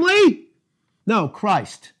 Family? No,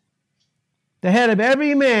 Christ. The head of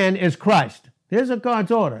every man is Christ. There's a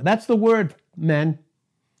God's order. That's the word, men.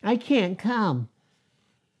 I can't come.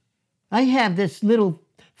 I have this little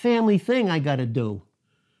family thing I got to do.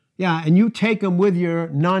 Yeah, and you take them with your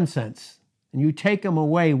nonsense, and you take them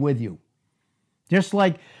away with you. Just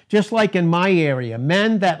like in my area,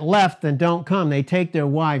 men that left and don't come, they take their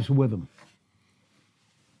wives with them.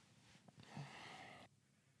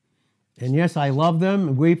 And yes, I love them,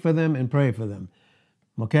 and weep for them, and pray for them.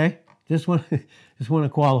 Okay? Just want to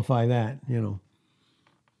qualify that, you know.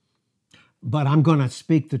 But I'm going to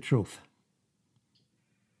speak the truth.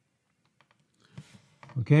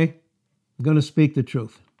 Okay? I'm going to speak the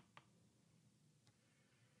truth.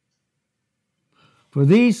 For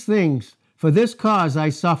these things, for this cause I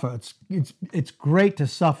suffer. It's great to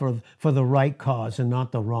suffer for the right cause and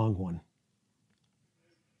not the wrong one.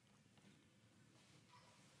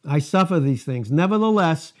 I suffer these things.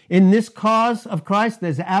 Nevertheless, in this cause of Christ,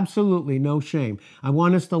 there's absolutely no shame. I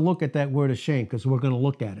want us to look at that word ashamed because we're going to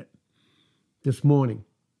look at it this morning.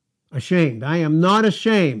 Ashamed. I am not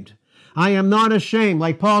ashamed. I am not ashamed.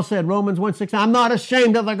 Like Paul said, Romans 1:16, I'm not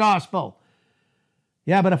ashamed of the gospel.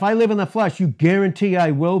 Yeah, but if I live in the flesh, you guarantee I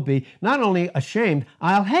will be. Not only ashamed,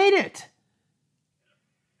 I'll hate it.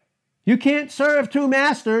 You can't serve two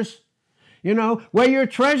masters. You know, where your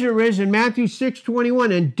treasure is in Matthew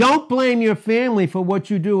 6:21. And don't blame your family for what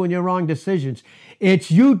you do and your wrong decisions. It's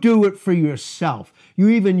you do it for yourself. You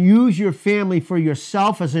even use your family for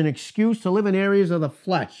yourself as an excuse to live in areas of the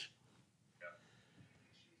flesh.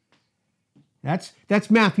 That's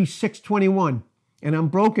Matthew 6:21. And I'm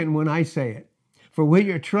broken when I say it. For where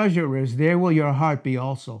your treasure is, there will your heart be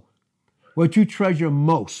also. What you treasure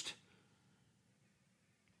most.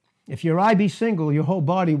 If your eye be single, your whole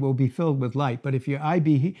body will be filled with light. But if your eye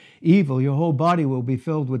be evil, your whole body will be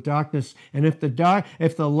filled with darkness. And if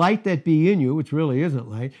the light that be in you, which really isn't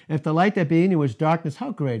light, if the light that be in you is darkness,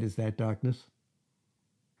 how great is that darkness?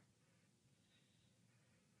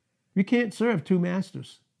 You can't serve two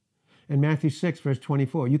masters. In Matthew 6, verse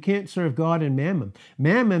 24, you can't serve God and mammon.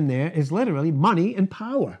 Mammon there is literally money and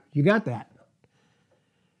power. You got that?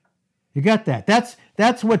 You got that?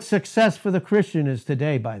 That's what success for the Christian is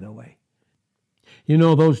today, by the way. You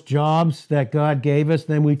know those jobs that God gave us,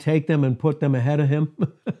 then we take them and put them ahead of him?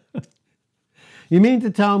 You mean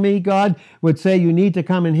to tell me God would say you need to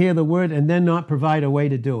come and hear the word and then not provide a way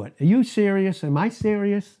to do it? Are you serious? Am I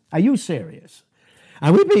serious? Are you serious?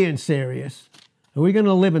 Are we being serious? Are we going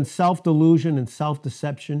to live in self-delusion and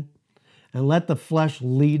self-deception and let the flesh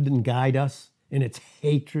lead and guide us in its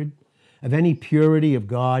hatred of any purity of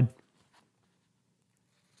God?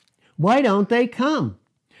 Why don't they come?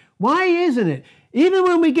 Why isn't it? Even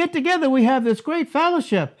when we get together, we have this great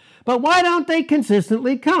fellowship. But why don't they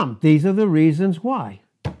consistently come? These are the reasons why.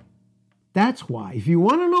 That's why. If you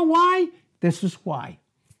want to know why, this is why.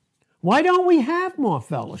 Why don't we have more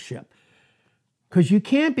fellowship? Because you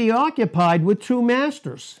can't be occupied with two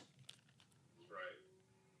masters. Right.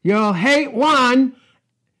 You'll hate one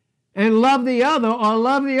and love the other, or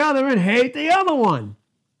love the other and hate the other one.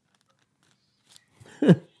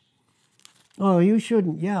 Oh, you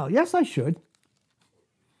shouldn't yell. Yes, I should.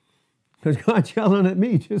 because God's yelling at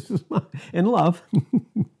me just as much in love.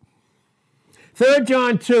 3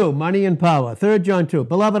 John 2, money and power. 3 John 2,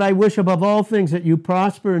 beloved, I wish above all things that you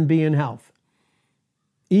prosper and be in health,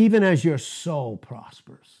 even as your soul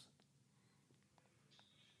prospers.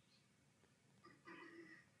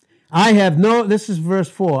 This is verse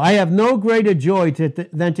 4, I have no greater joy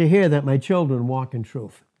than to hear that my children walk in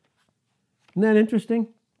truth. Isn't that interesting?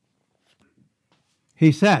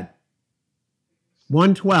 He said,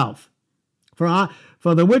 1:12,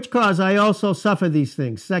 for the which cause I also suffer these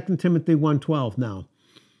things. 2 Timothy 1:12 now.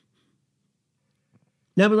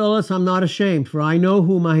 Nevertheless, I'm not ashamed, for I know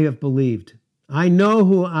whom I have believed. I know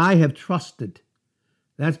who I have trusted.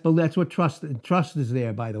 That's what trust is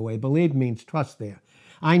there, by the way. Believe means trust there.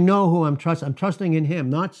 I know who I'm trusting. I'm trusting in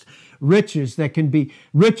him, not riches that can be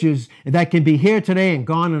here today and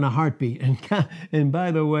gone in a heartbeat. And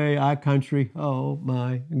by the way, our country, oh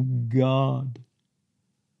my God.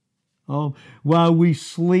 Oh, while we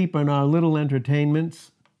sleep in our little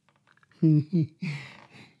entertainments,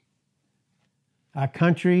 our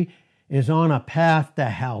country is on a path to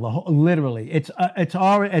hell. Literally, it's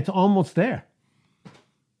almost there.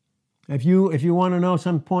 If you want to know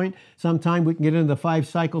sometime we can get into the 5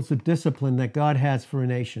 cycles of discipline that God has for a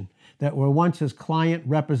nation, that were once his client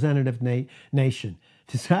representative nation.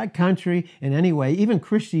 Does our country in any way, even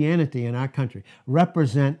Christianity in our country,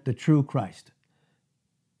 represent the true Christ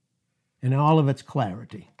in all of its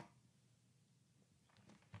clarity?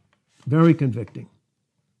 Very convicting.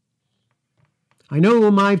 I know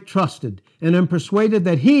whom I've trusted, and am persuaded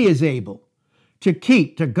that he is able to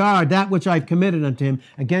guard that which I've committed unto him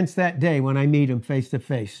against that day when I meet him face to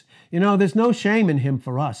face. You know, there's no shame in him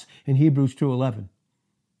for us in Hebrews 2:11.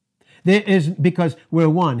 There is, because we're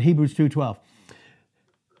one, Hebrews 2:12.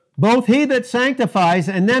 Both he that sanctifies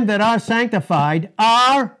and them that are sanctified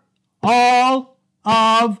are all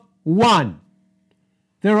of one.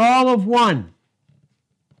 They're all of one.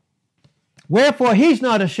 Wherefore he's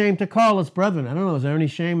not ashamed to call us brethren. I don't know, is there any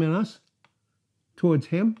shame in us towards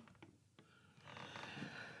him?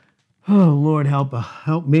 Oh, Lord,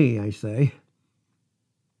 help me, I say.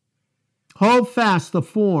 Hold fast the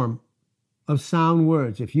form of sound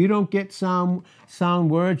words. If you don't get sound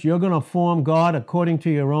words, you're going to form God according to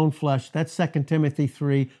your own flesh. That's 2 Timothy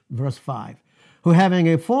 3, verse 5. Who having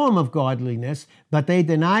a form of godliness, but they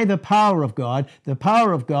deny the power of God. The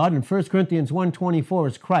power of God in 1 Corinthians 1:24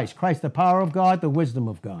 is Christ. Christ, the power of God, the wisdom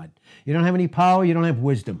of God. You don't have any power, you don't have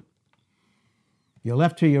wisdom. You're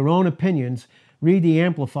left to your own opinions. Read the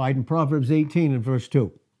Amplified in Proverbs 18 and verse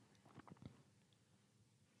 2.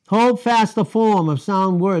 Hold fast the form of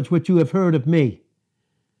sound words which you have heard of me,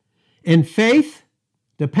 in faith,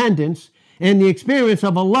 dependence, and the experience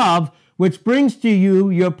of a love which brings to you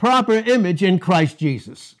your proper image in Christ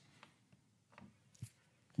Jesus.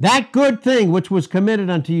 That good thing which was committed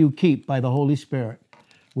unto you keep by the Holy Spirit,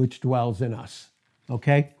 which dwells in us.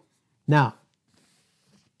 Okay? Now,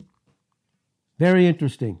 very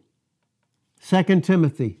interesting. 2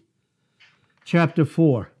 Timothy chapter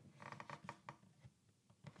 4.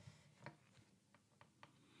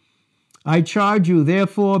 I charge you,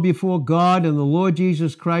 therefore, before God and the Lord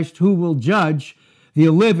Jesus Christ, who will judge the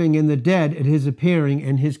living and the dead at his appearing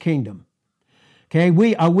in his kingdom. Okay,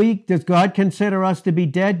 does God consider us to be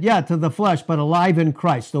dead? Yeah, to the flesh, but alive in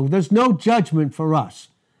Christ. So there's no judgment for us.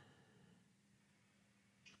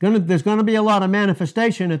 There's going to be a lot of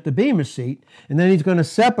manifestation at the Bema seat, and then he's going to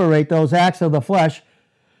separate those acts of the flesh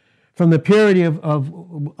from the purity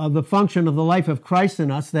of the function of the life of Christ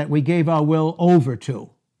in us that we gave our will over to.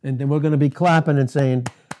 And then we're going to be clapping and saying,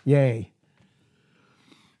 yay.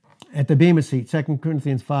 At the Bema seat, 2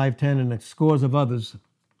 Corinthians 5:10, and scores of others.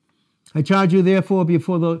 I charge you therefore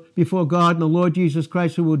before God and the Lord Jesus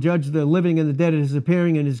Christ, who will judge the living and the dead at his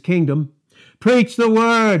appearing in his kingdom. Preach the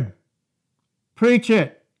word. Preach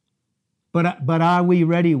it. But are we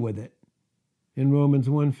ready with it? In Romans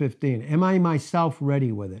 1:15. Am I myself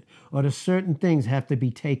ready with it? Or do certain things have to be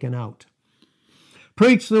taken out?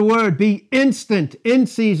 Preach the word. Be instant, in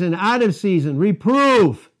season, out of season.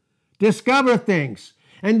 Reprove. Discover things.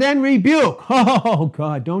 And then rebuke. Oh,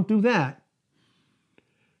 God, don't do that.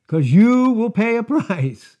 Because you will pay a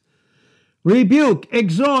price. Rebuke.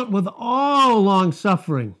 Exhort with all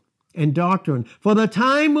long-suffering and doctrine. For the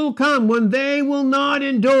time will come when they will not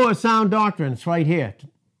endure sound doctrine. It's right here.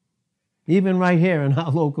 Even right here in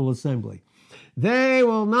our local assembly. They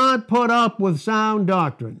will not put up with sound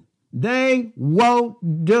doctrine. They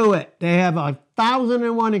won't do it. They have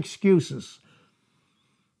 1,001 excuses.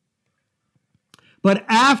 But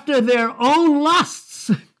after their own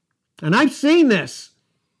lusts, and I've seen this,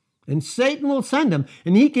 And Satan will send him,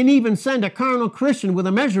 and he can even send a carnal Christian with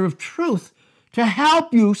a measure of truth to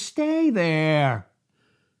help you stay there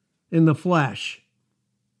in the flesh.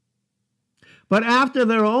 But after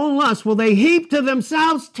their own lust will they heap to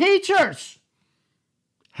themselves teachers,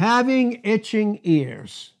 having itching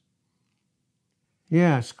ears.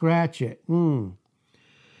 Yeah, scratch it. And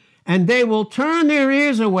they will turn their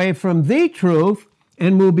ears away from the truth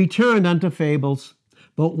and will be turned unto fables.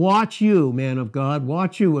 But watch you, man of God,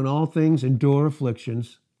 watch you in all things, endure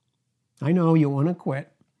afflictions. I know you want to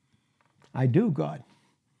quit. I do, God.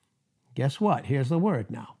 Guess what? Here's the word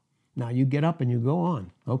now. Now you get up and you go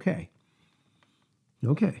on. Okay.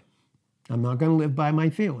 I'm not going to live by my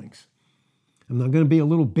feelings. I'm not going to be a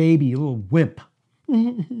little baby, a little wimp.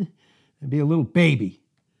 Be a little baby.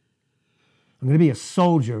 I'm going to be a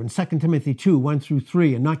soldier in 2 Timothy 2, 1 through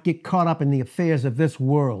 3, and not get caught up in the affairs of this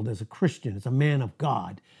world as a Christian, as a man of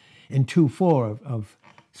God, in 2, 4 of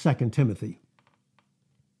 2 Timothy.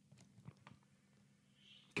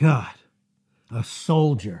 God, a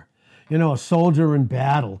soldier. You know, a soldier in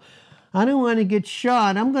battle. I don't want to get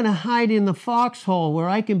shot. I'm going to hide in the foxhole where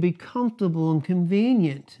I can be comfortable and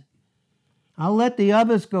convenient. I'll let the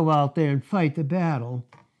others go out there and fight the battle.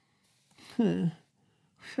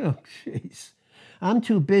 Oh, jeez. I'm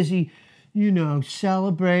too busy,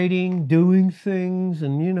 celebrating, doing things,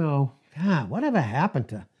 and, whatever happened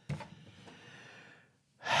to...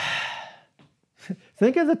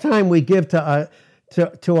 Think of the time we give to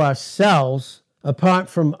ourselves apart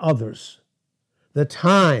from others. The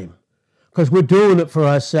time. Because we're doing it for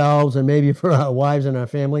ourselves and maybe for our wives and our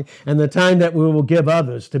family, and the time that we will give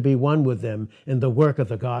others to be one with them in the work of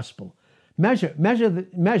the gospel. Measure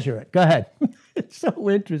it. Go ahead. It's so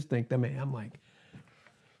interesting to me. I'm like,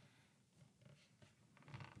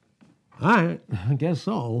 all right, I guess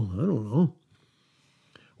so. I don't know.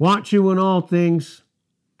 Watch you in all things.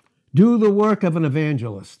 Do the work of an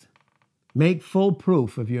evangelist. Make full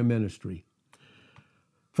proof of your ministry.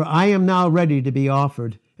 For I am now ready to be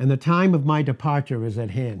offered, and the time of my departure is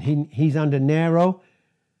at hand. He's under Nero.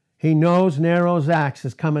 He knows Nero's axe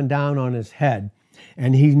is coming down on his head.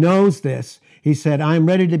 And he knows this. He said, I'm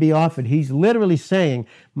ready to be offered. He's literally saying,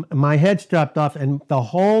 my head's chopped off and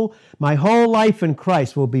my whole life in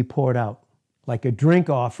Christ will be poured out like a drink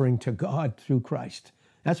offering to God through Christ.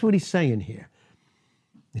 That's what he's saying here.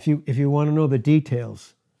 If you want to know the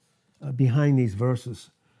details behind these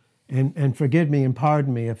verses, and forgive me and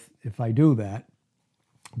pardon me if I do that,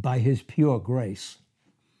 by his pure grace,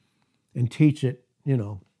 and teach it,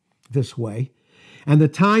 this way. And the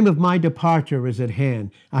time of my departure is at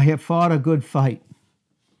hand. I have fought a good fight.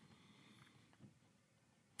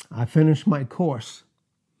 I finished my course.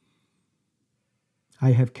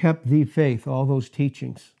 I have kept the faith, all those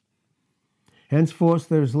teachings. Henceforth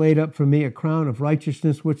there is laid up for me a crown of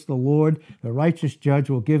righteousness, which the Lord, the righteous judge,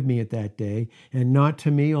 will give me at that day, and not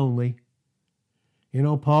to me only.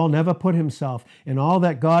 Paul never put himself in all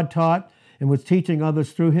that God taught and was teaching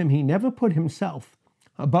others through him. He never put himself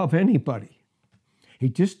above anybody. He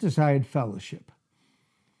just desired fellowship.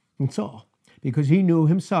 That's all. Because he knew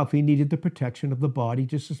himself he needed the protection of the body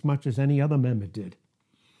just as much as any other member did.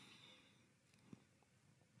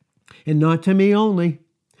 And not to me only,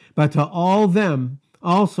 but to all them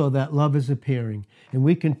also that love is appearing. And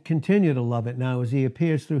we can continue to love it now as he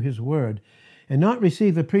appears through his word, and not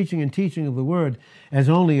receive the preaching and teaching of the word as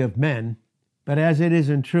only of men, but as it is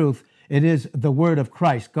in truth, it is the word of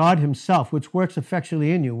Christ, God himself, which works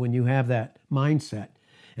effectually in you when you have that mindset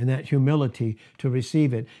and that humility to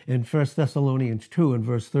receive it. In 1 Thessalonians 2 and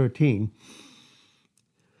verse 13,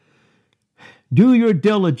 do your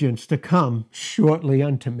diligence to come shortly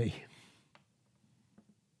unto me.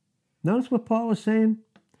 Notice what Paul is saying?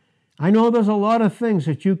 I know there's a lot of things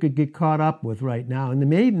that you could get caught up with right now, and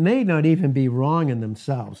they may not even be wrong in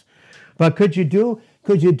themselves. But could you do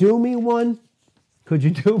me one? Could you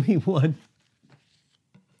do me one?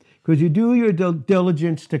 Could you do your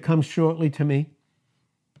diligence to come shortly to me?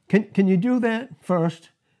 Can you do that first?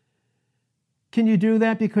 Can you do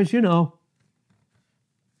that? Because,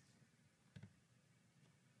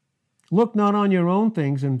 look not on your own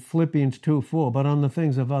things in Philippians 2:4, but on the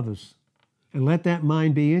things of others. And let that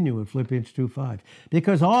mind be in you in Philippians 2:5.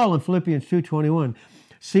 Because all in Philippians 2:21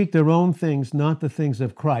 seek their own things, not the things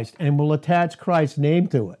of Christ, and will attach Christ's name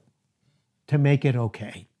to it to make it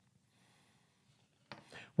okay.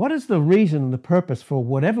 What is the reason and the purpose for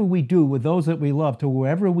whatever we do with those that we love to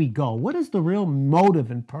wherever we go? What is the real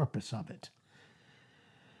motive and purpose of it?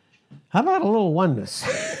 How about a little oneness?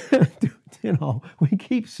 We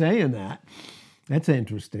keep saying that. That's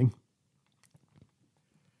interesting.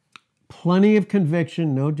 Plenty of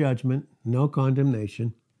conviction, no judgment, no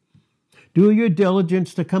condemnation. Do your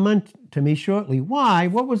diligence to come unto me shortly. Why?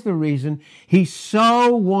 What was the reason? He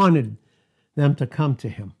so wanted them to come to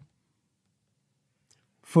him.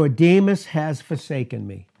 For Demas has forsaken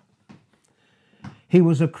me. He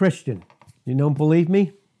was a Christian. You don't believe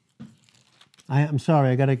me? I'm sorry,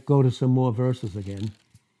 I got to go to some more verses again.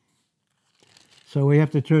 So we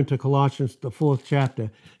have to turn to Colossians, the 4th chapter,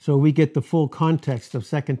 so we get the full context of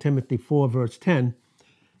 2 Timothy 4, verse 10.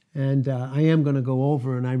 And I am going to go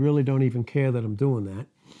over, and I really don't even care that I'm doing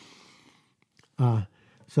that.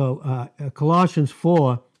 Colossians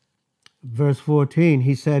 4, verse 14,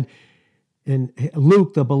 he said, and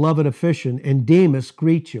Luke, the beloved official, and Demas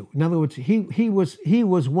greet you. In other words, he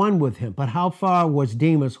was one with him. But how far was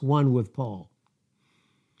Demas one with Paul?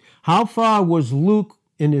 How far was Luke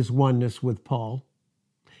in his oneness with Paul?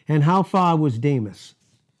 And how far was Demas?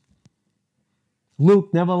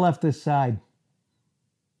 Luke never left his side.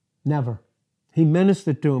 Never. He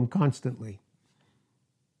ministered to him constantly.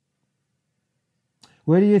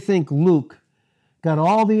 Where do you think Luke got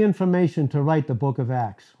all the information to write the book of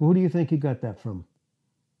Acts? Who do you think he got that from?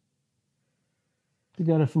 He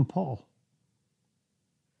got it from Paul.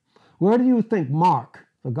 Where do you think Mark,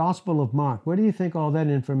 the Gospel of Mark, where do you think all that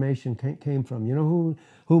information came from? You know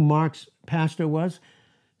who Mark's pastor was?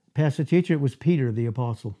 Pastor teacher? It was Peter the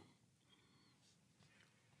apostle.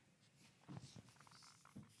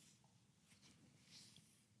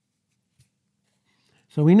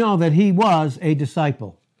 So we know that he was a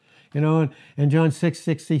disciple. You know, in John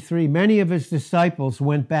 6:63, many of his disciples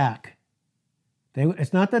went back.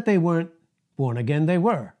 It's not that they weren't born again, they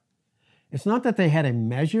were. It's not that they had a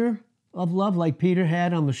measure of love like Peter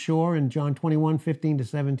had on the shore in John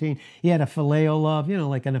 21:15-17. He had a phileo love,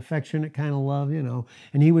 like an affectionate kind of love,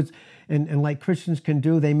 And he was, and like Christians can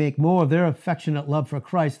do, they make more of their affectionate love for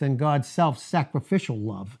Christ than God's self-sacrificial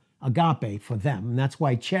love, agape, for them. And that's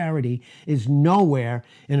why charity is nowhere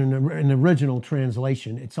in an original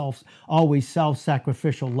translation. It's always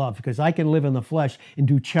self-sacrificial love, because I can live in the flesh and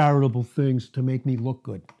do charitable things to make me look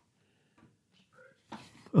good.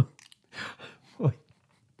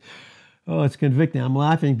 Oh, it's convicting. I'm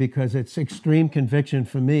laughing because it's extreme conviction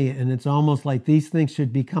for me, and it's almost like these things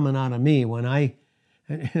should be coming out of me when I,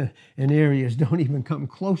 in areas, don't even come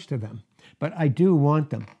close to them. But I do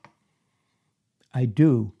want them. I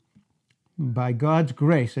do. By God's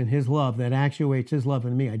grace and his love that actuates his love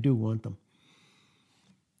in me, I do want them.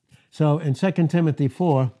 So in 2 Timothy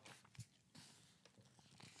 4,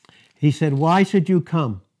 he said, why should you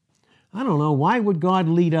come? I don't know. Why would God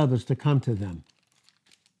lead others to come to them?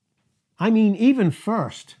 I mean, even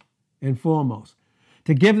first and foremost,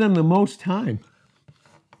 to give them the most time.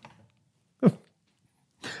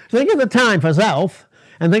 Think of the time for self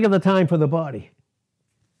and think of the time for the body.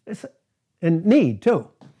 And need, too.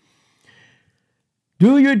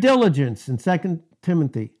 Do your diligence in 2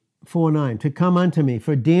 Timothy 4:9 to come unto me,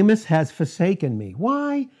 for Demas has forsaken me.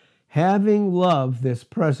 Why? Having loved this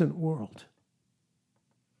present world.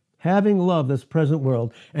 Having loved this present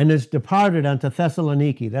world, and is departed unto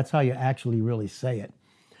Thessaloniki. That's how you actually really say it.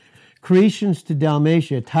 Crescens to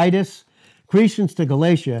Dalmatia, Titus, Crescens to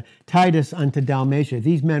Galatia, Titus unto Dalmatia.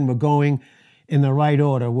 These men were going in the right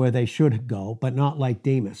order where they should go, but not like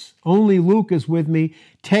Demas. Only Luke is with me.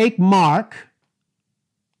 Take Mark.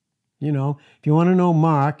 If you want to know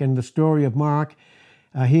Mark and the story of Mark,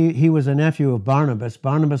 he was a nephew of Barnabas.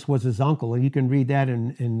 Barnabas was his uncle, and you can read that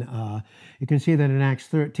you can see that in Acts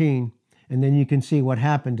 13, and then you can see what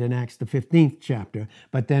happened in Acts the 15th chapter.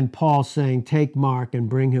 But then Paul saying, take Mark and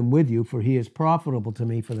bring him with you, for he is profitable to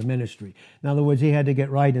me for the ministry. In other words, he had to get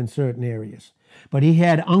right in certain areas. But he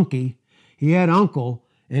had uncle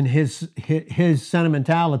in his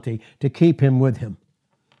sentimentality to keep him with him.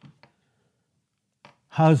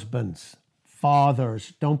 Husbands,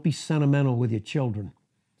 fathers, don't be sentimental with your children.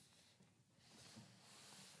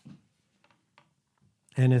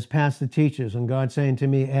 And as pastor teaches, and God saying to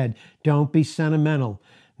me, Ed, don't be sentimental.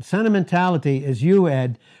 Sentimentality is you,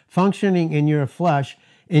 Ed, functioning in your flesh,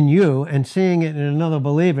 in you, and seeing it in another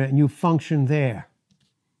believer, and you function there.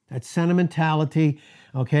 That's sentimentality,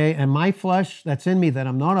 okay? And my flesh that's in me that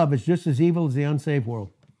I'm not of is just as evil as the unsaved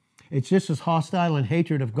world. It's just as hostile and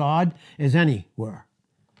hatred of God as anywhere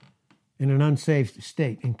in an unsaved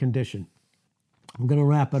state and condition. I'm going to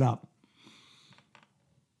wrap it up.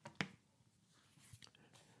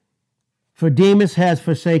 For Demas has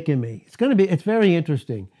forsaken me. It's very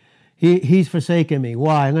interesting. He's forsaken me.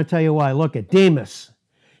 Why? I'm going to tell you why. Look at Demas.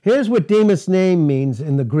 Here's what Demas' name means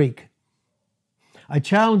in the Greek. I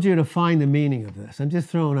challenge you to find the meaning of this. I'm just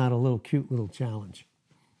throwing out a cute little challenge.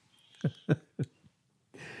 You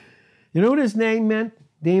know what his name meant?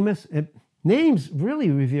 Demas? Names really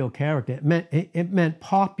reveal character. It meant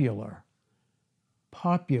popular,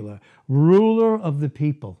 ruler of the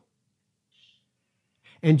people.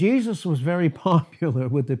 And Jesus was very popular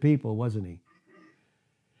with the people, wasn't he?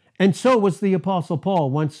 And so was the Apostle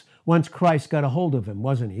Paul once Christ got a hold of him,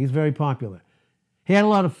 wasn't he? He's very popular. He had a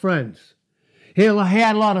lot of friends. He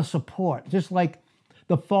had a lot of support, just like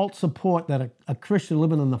the false support that a Christian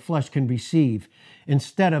living in the flesh can receive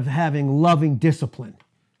instead of having loving discipline.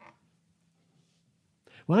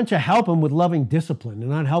 Why don't you help them with loving discipline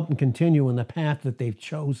and not help them continue in the path that they've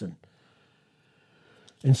chosen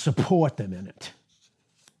and support them in it?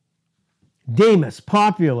 Demas,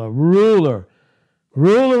 popular, ruler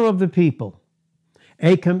of the people.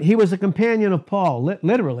 He was a companion of Paul,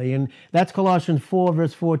 literally, and that's Colossians 4,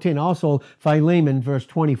 verse 14. Also, Philemon, verse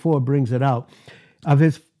 24, brings it out,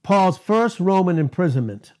 of Paul's first Roman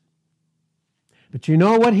imprisonment. But you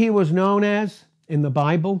know what he was known as in the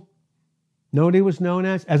Bible? Know what he was known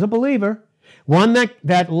as? As a believer. One that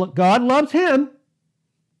God loves him.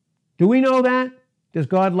 Do we know that? Does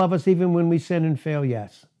God love us even when we sin and fail?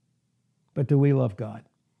 Yes. But do we love God?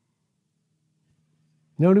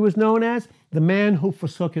 Know what he was known as? The man who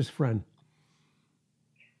forsook his friend.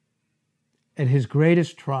 At his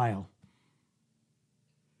greatest trial,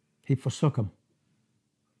 he forsook him.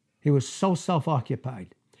 He was so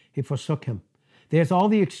self-occupied. He forsook him. There's all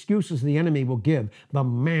the excuses the enemy will give the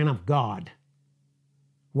man of God.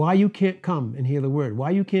 Why you can't come and hear the word.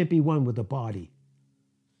 Why you can't be one with the body.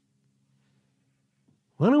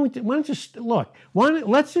 Let's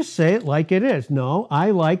just say it like it is. No,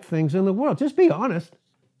 I like things in the world. Just be honest.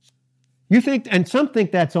 You think, and some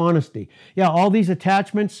think that's honesty. Yeah, all these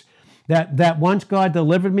attachments that once God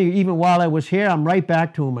delivered me, even while I was here, I'm right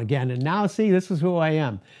back to him again. And now, see, this is who I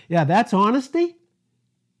am. Yeah, that's honesty?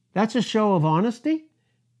 That's a show of honesty?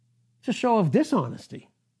 It's a show of dishonesty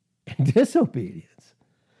and disobedience.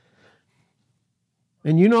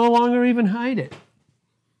 And you no longer even hide it.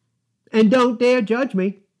 And don't dare judge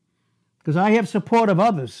me, because I have support of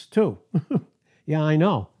others too. Yeah, I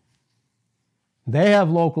know. They have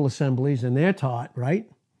local assemblies and they're taught,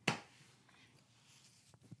 right?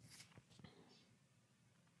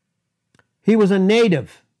 He was a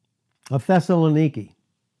native of Thessaloniki.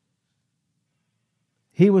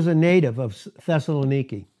 He was a native of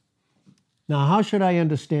Thessaloniki. Now, how should I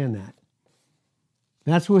understand that?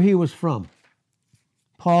 That's where he was from.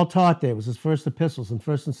 Paul taught there. It was his first epistles in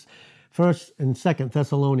First and Second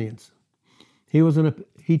Thessalonians.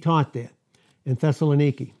 He taught there in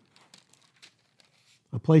Thessaloniki,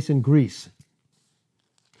 a place in Greece.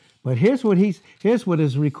 But here's what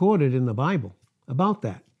is recorded in the Bible about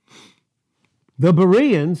that. The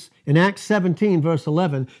Bereans, in Acts 17, verse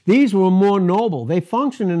 11, these were more noble. They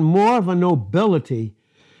functioned in more of a nobility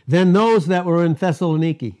than those that were in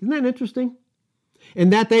Thessaloniki. Isn't that interesting? In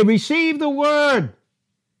that they received the word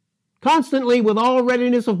constantly with all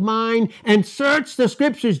readiness of mind and searched the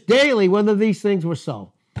scriptures daily whether these things were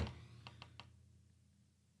so.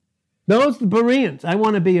 Those Bereans, I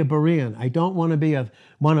want to be a Berean. I don't want to be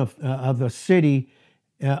one of the city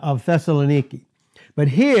of Thessaloniki. But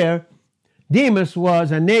here, Demas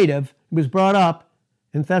was a native, was brought up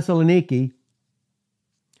in Thessaloniki,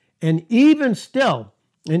 and even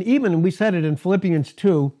we said it in Philippians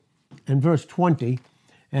 2 and verse 20,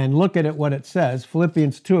 and look at it what it says,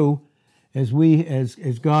 Philippians 2,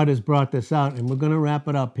 as God has brought this out, and we're going to wrap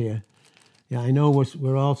it up here. Yeah, I know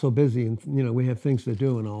we're all so busy, and we have things to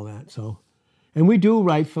do and all that. So, and we do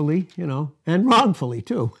rightfully, and wrongfully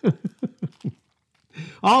too.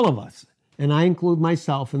 All of us, and I include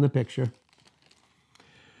myself in the picture.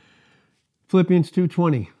 Philippians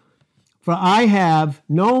 2:20. For I have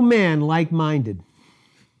no man like-minded.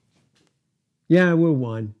 Yeah, we're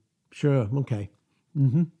one. Sure, okay.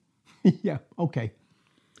 Yeah, okay.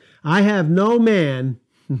 I have no man,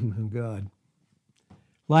 God,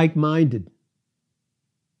 like-minded,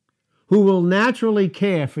 who will naturally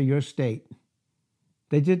care for your state.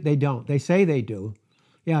 They don't. They say they do.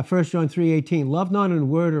 Yeah, 1 John 3:18, love not in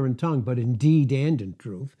word or in tongue, but in deed and in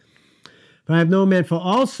truth. For I have no man, for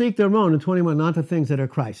all seek their own, and 21, not the things that are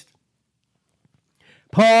Christ.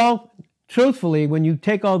 Paul, truthfully, when you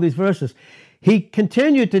take all these verses, he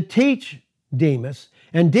continued to teach Demas,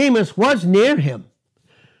 and Demas was near him.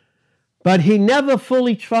 But he never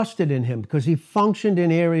fully trusted in him because he functioned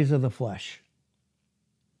in areas of the flesh.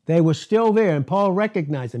 They were still there, and Paul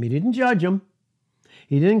recognized them. He didn't judge them.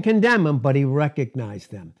 He didn't condemn them, but he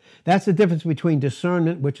recognized them. That's the difference between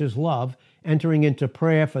discernment, which is love, entering into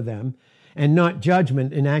prayer for them, and not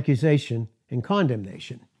judgment and accusation and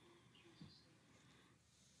condemnation.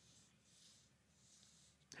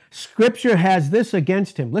 Scripture has this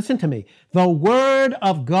against him. Listen to me. The Word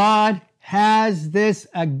of God has this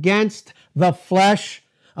against the flesh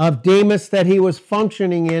of Demas, that he was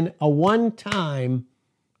functioning in a one-time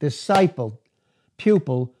disciple,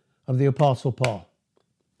 pupil of the Apostle Paul.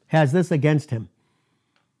 Has this against him.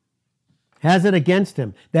 Has it against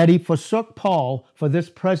him that he forsook Paul for this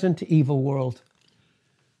present evil world.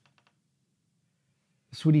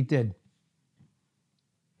 That's what he did.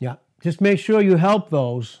 Yeah, just make sure you help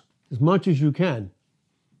those as much as you can.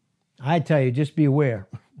 I tell you, just be aware.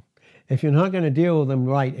 If you're not going to deal with them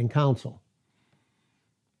right in counsel,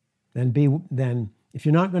 then if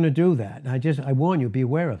you're not going to do that, I warn you, be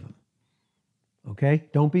aware of them. Okay?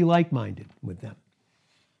 Don't be like-minded with them.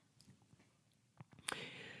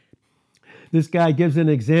 This guy gives an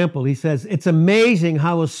example. He says, it's amazing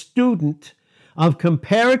how a student of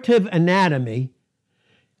comparative anatomy,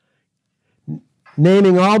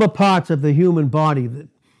 naming all the parts of the human body,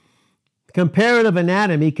 comparative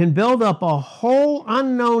anatomy can build up a whole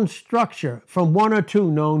unknown structure from one or two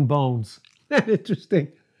known bones. Interesting.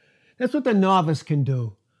 That's what the novice can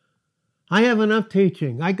do. I have enough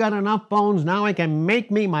teaching. I got enough bones. Now I can make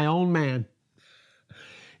me my own man.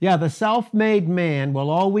 Yeah, the self-made man will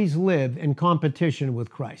always live in competition with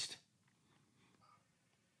Christ.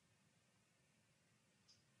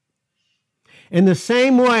 In the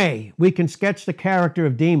same way, we can sketch the character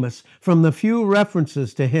of Demas from the few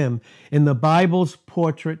references to him in the Bible's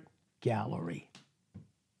portrait gallery.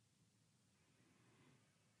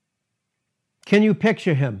 Can you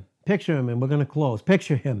picture him? Picture him, and we're going to close.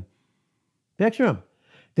 Picture him. Picture him.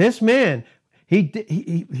 This man, he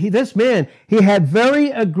had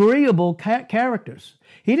very agreeable characters.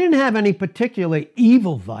 He didn't have any particular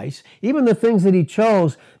evil vice. Even the things that he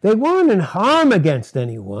chose, they weren't in harm against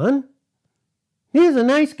anyone. He's a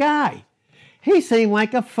nice guy. He seemed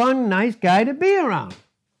like a fun, nice guy to be around.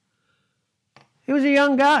 He was a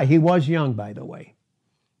young guy. He was young, by the way.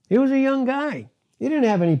 He was a young guy. He didn't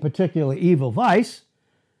have any particular evil vice.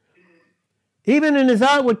 Even in his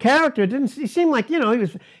outward character, he seemed like,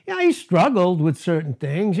 he struggled with certain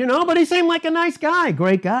things, but he seemed like a nice guy,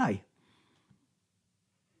 great guy.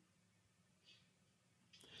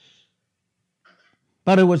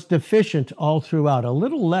 But it was deficient all throughout. A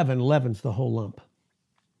little leaven leavens the whole lump.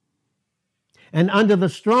 And under the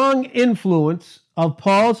strong influence of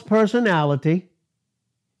Paul's personality,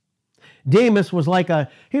 Demas was like a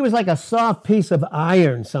soft piece of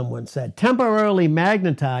iron, someone said, temporarily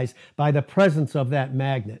magnetized by the presence of that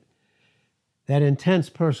magnet, that intense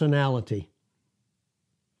personality.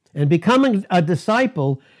 And becoming a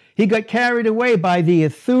disciple, he got carried away by the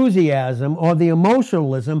enthusiasm or the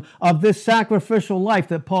emotionalism of this sacrificial life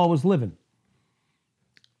that Paul was living.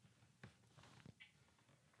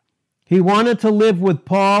 He wanted to live with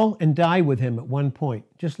Paul and die with him at one point,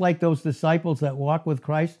 just like those disciples that walked with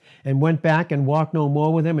Christ and went back and walked no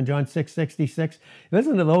more with him in John 6:66.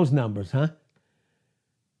 Listen to those numbers, huh?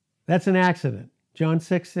 That's an accident. John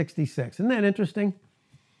 6:66. Isn't that interesting?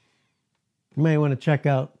 You may want to check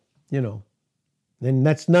out, and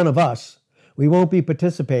that's none of us. We won't be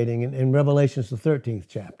participating in Revelation's the 13th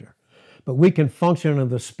chapter. But we can function in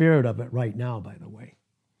the spirit of it right now, by the way.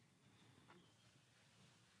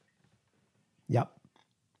 Yep.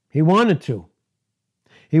 He wanted to.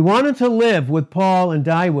 He wanted to live with Paul and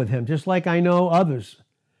die with him, just like I know others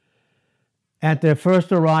at their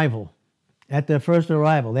first arrival.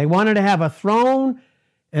 They wanted to have a throne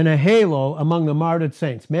and a halo among the martyred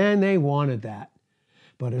saints. Man, they wanted that.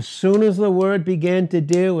 But as soon as the word began to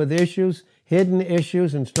deal with issues, hidden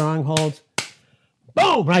issues and strongholds,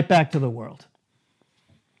 boom, right back to the world.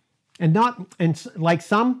 And like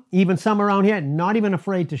some around here, not even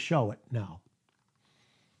afraid to show it now.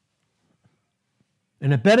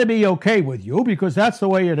 And it better be okay with you because that's the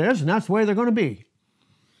way it is and that's the way they're going to be.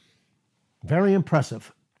 Very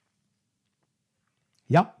impressive.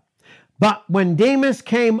 Yep. But when Demas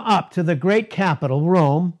came up to the great capital,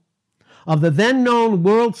 Rome, of the then known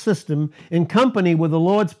world system in company with the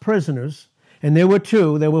Lord's prisoners, and there were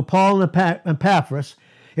two, there were Paul and Epaphras,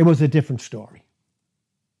 it was a different story.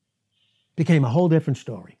 Became a whole different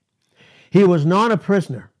story. He was not a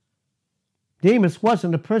prisoner. Demas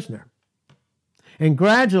wasn't a prisoner. And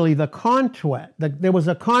gradually there was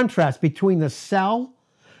a contrast between the cell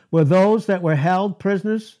where those that were held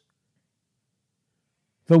prisoners,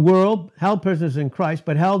 the world, held prisoners in Christ,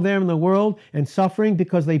 but held there in the world and suffering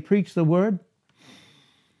because they preached the word.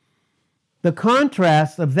 The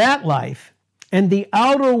contrast of that life and the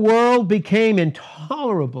outer world became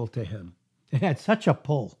intolerable to him. It had such a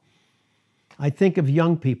pull. I think of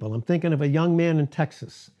young people. I'm thinking of a young man in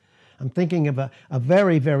Texas. I'm thinking of a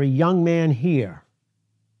very, very young man here.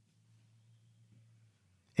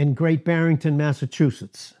 in Great Barrington,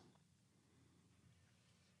 Massachusetts.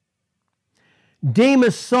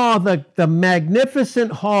 Demas saw the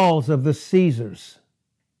magnificent halls of the Caesars,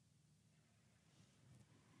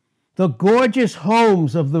 the gorgeous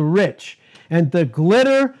homes of the rich, and the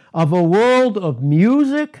glitter of a world of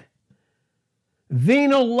music,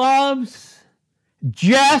 venal loves,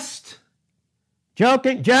 jest,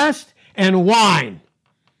 and wine.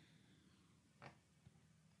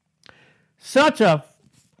 Such a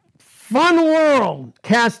fun world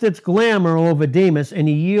cast its glamour over Demas, and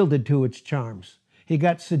he yielded to its charms. He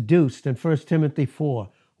got seduced in 1 Timothy 4,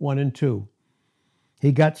 1 and 2.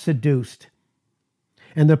 He got seduced.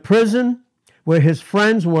 And the prison where his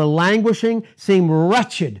friends were languishing seemed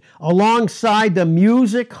wretched alongside the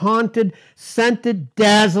music-haunted, scented,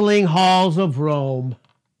 dazzling halls of Rome.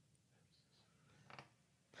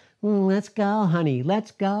 Let's go, honey.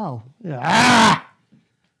 Let's go.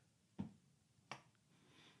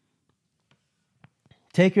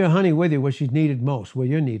 Take your honey with you where she's needed most, where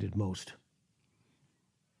you're needed most.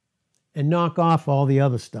 And knock off all the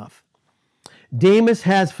other stuff. Demas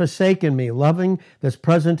has forsaken me, loving this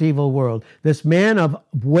present evil world. This man of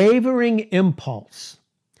wavering impulse,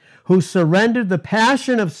 who surrendered the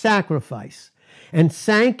passion of sacrifice and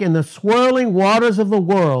sank in the swirling waters of the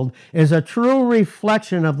world, is a true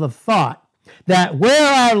reflection of the thought that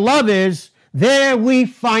where our love is, there we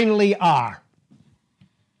finally are.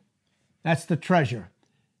 That's the treasure.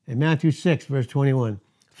 In Matthew 6, verse 21.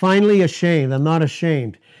 Finally ashamed. I'm not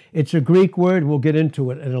ashamed. It's a Greek word. We'll get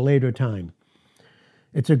into it at a later time.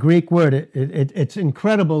 It's a Greek word. It's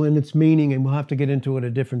incredible in its meaning, and we'll have to get into it at a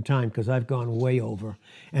different time because I've gone way over.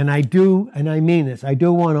 And I mean this, I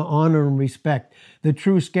do want to honor and respect the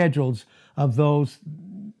true schedules of those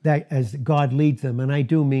that as God leads them, and I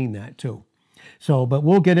do mean that too. So, but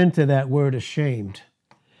we'll get into that word ashamed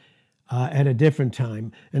at a different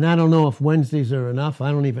time. And I don't know if Wednesdays are enough.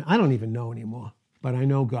 I don't even know anymore, but I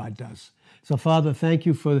know God does. So, Father, thank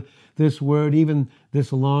you for this word, even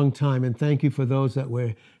this long time, and thank you for those that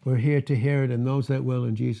were here to hear it and those that will.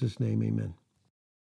 In Jesus' name, amen.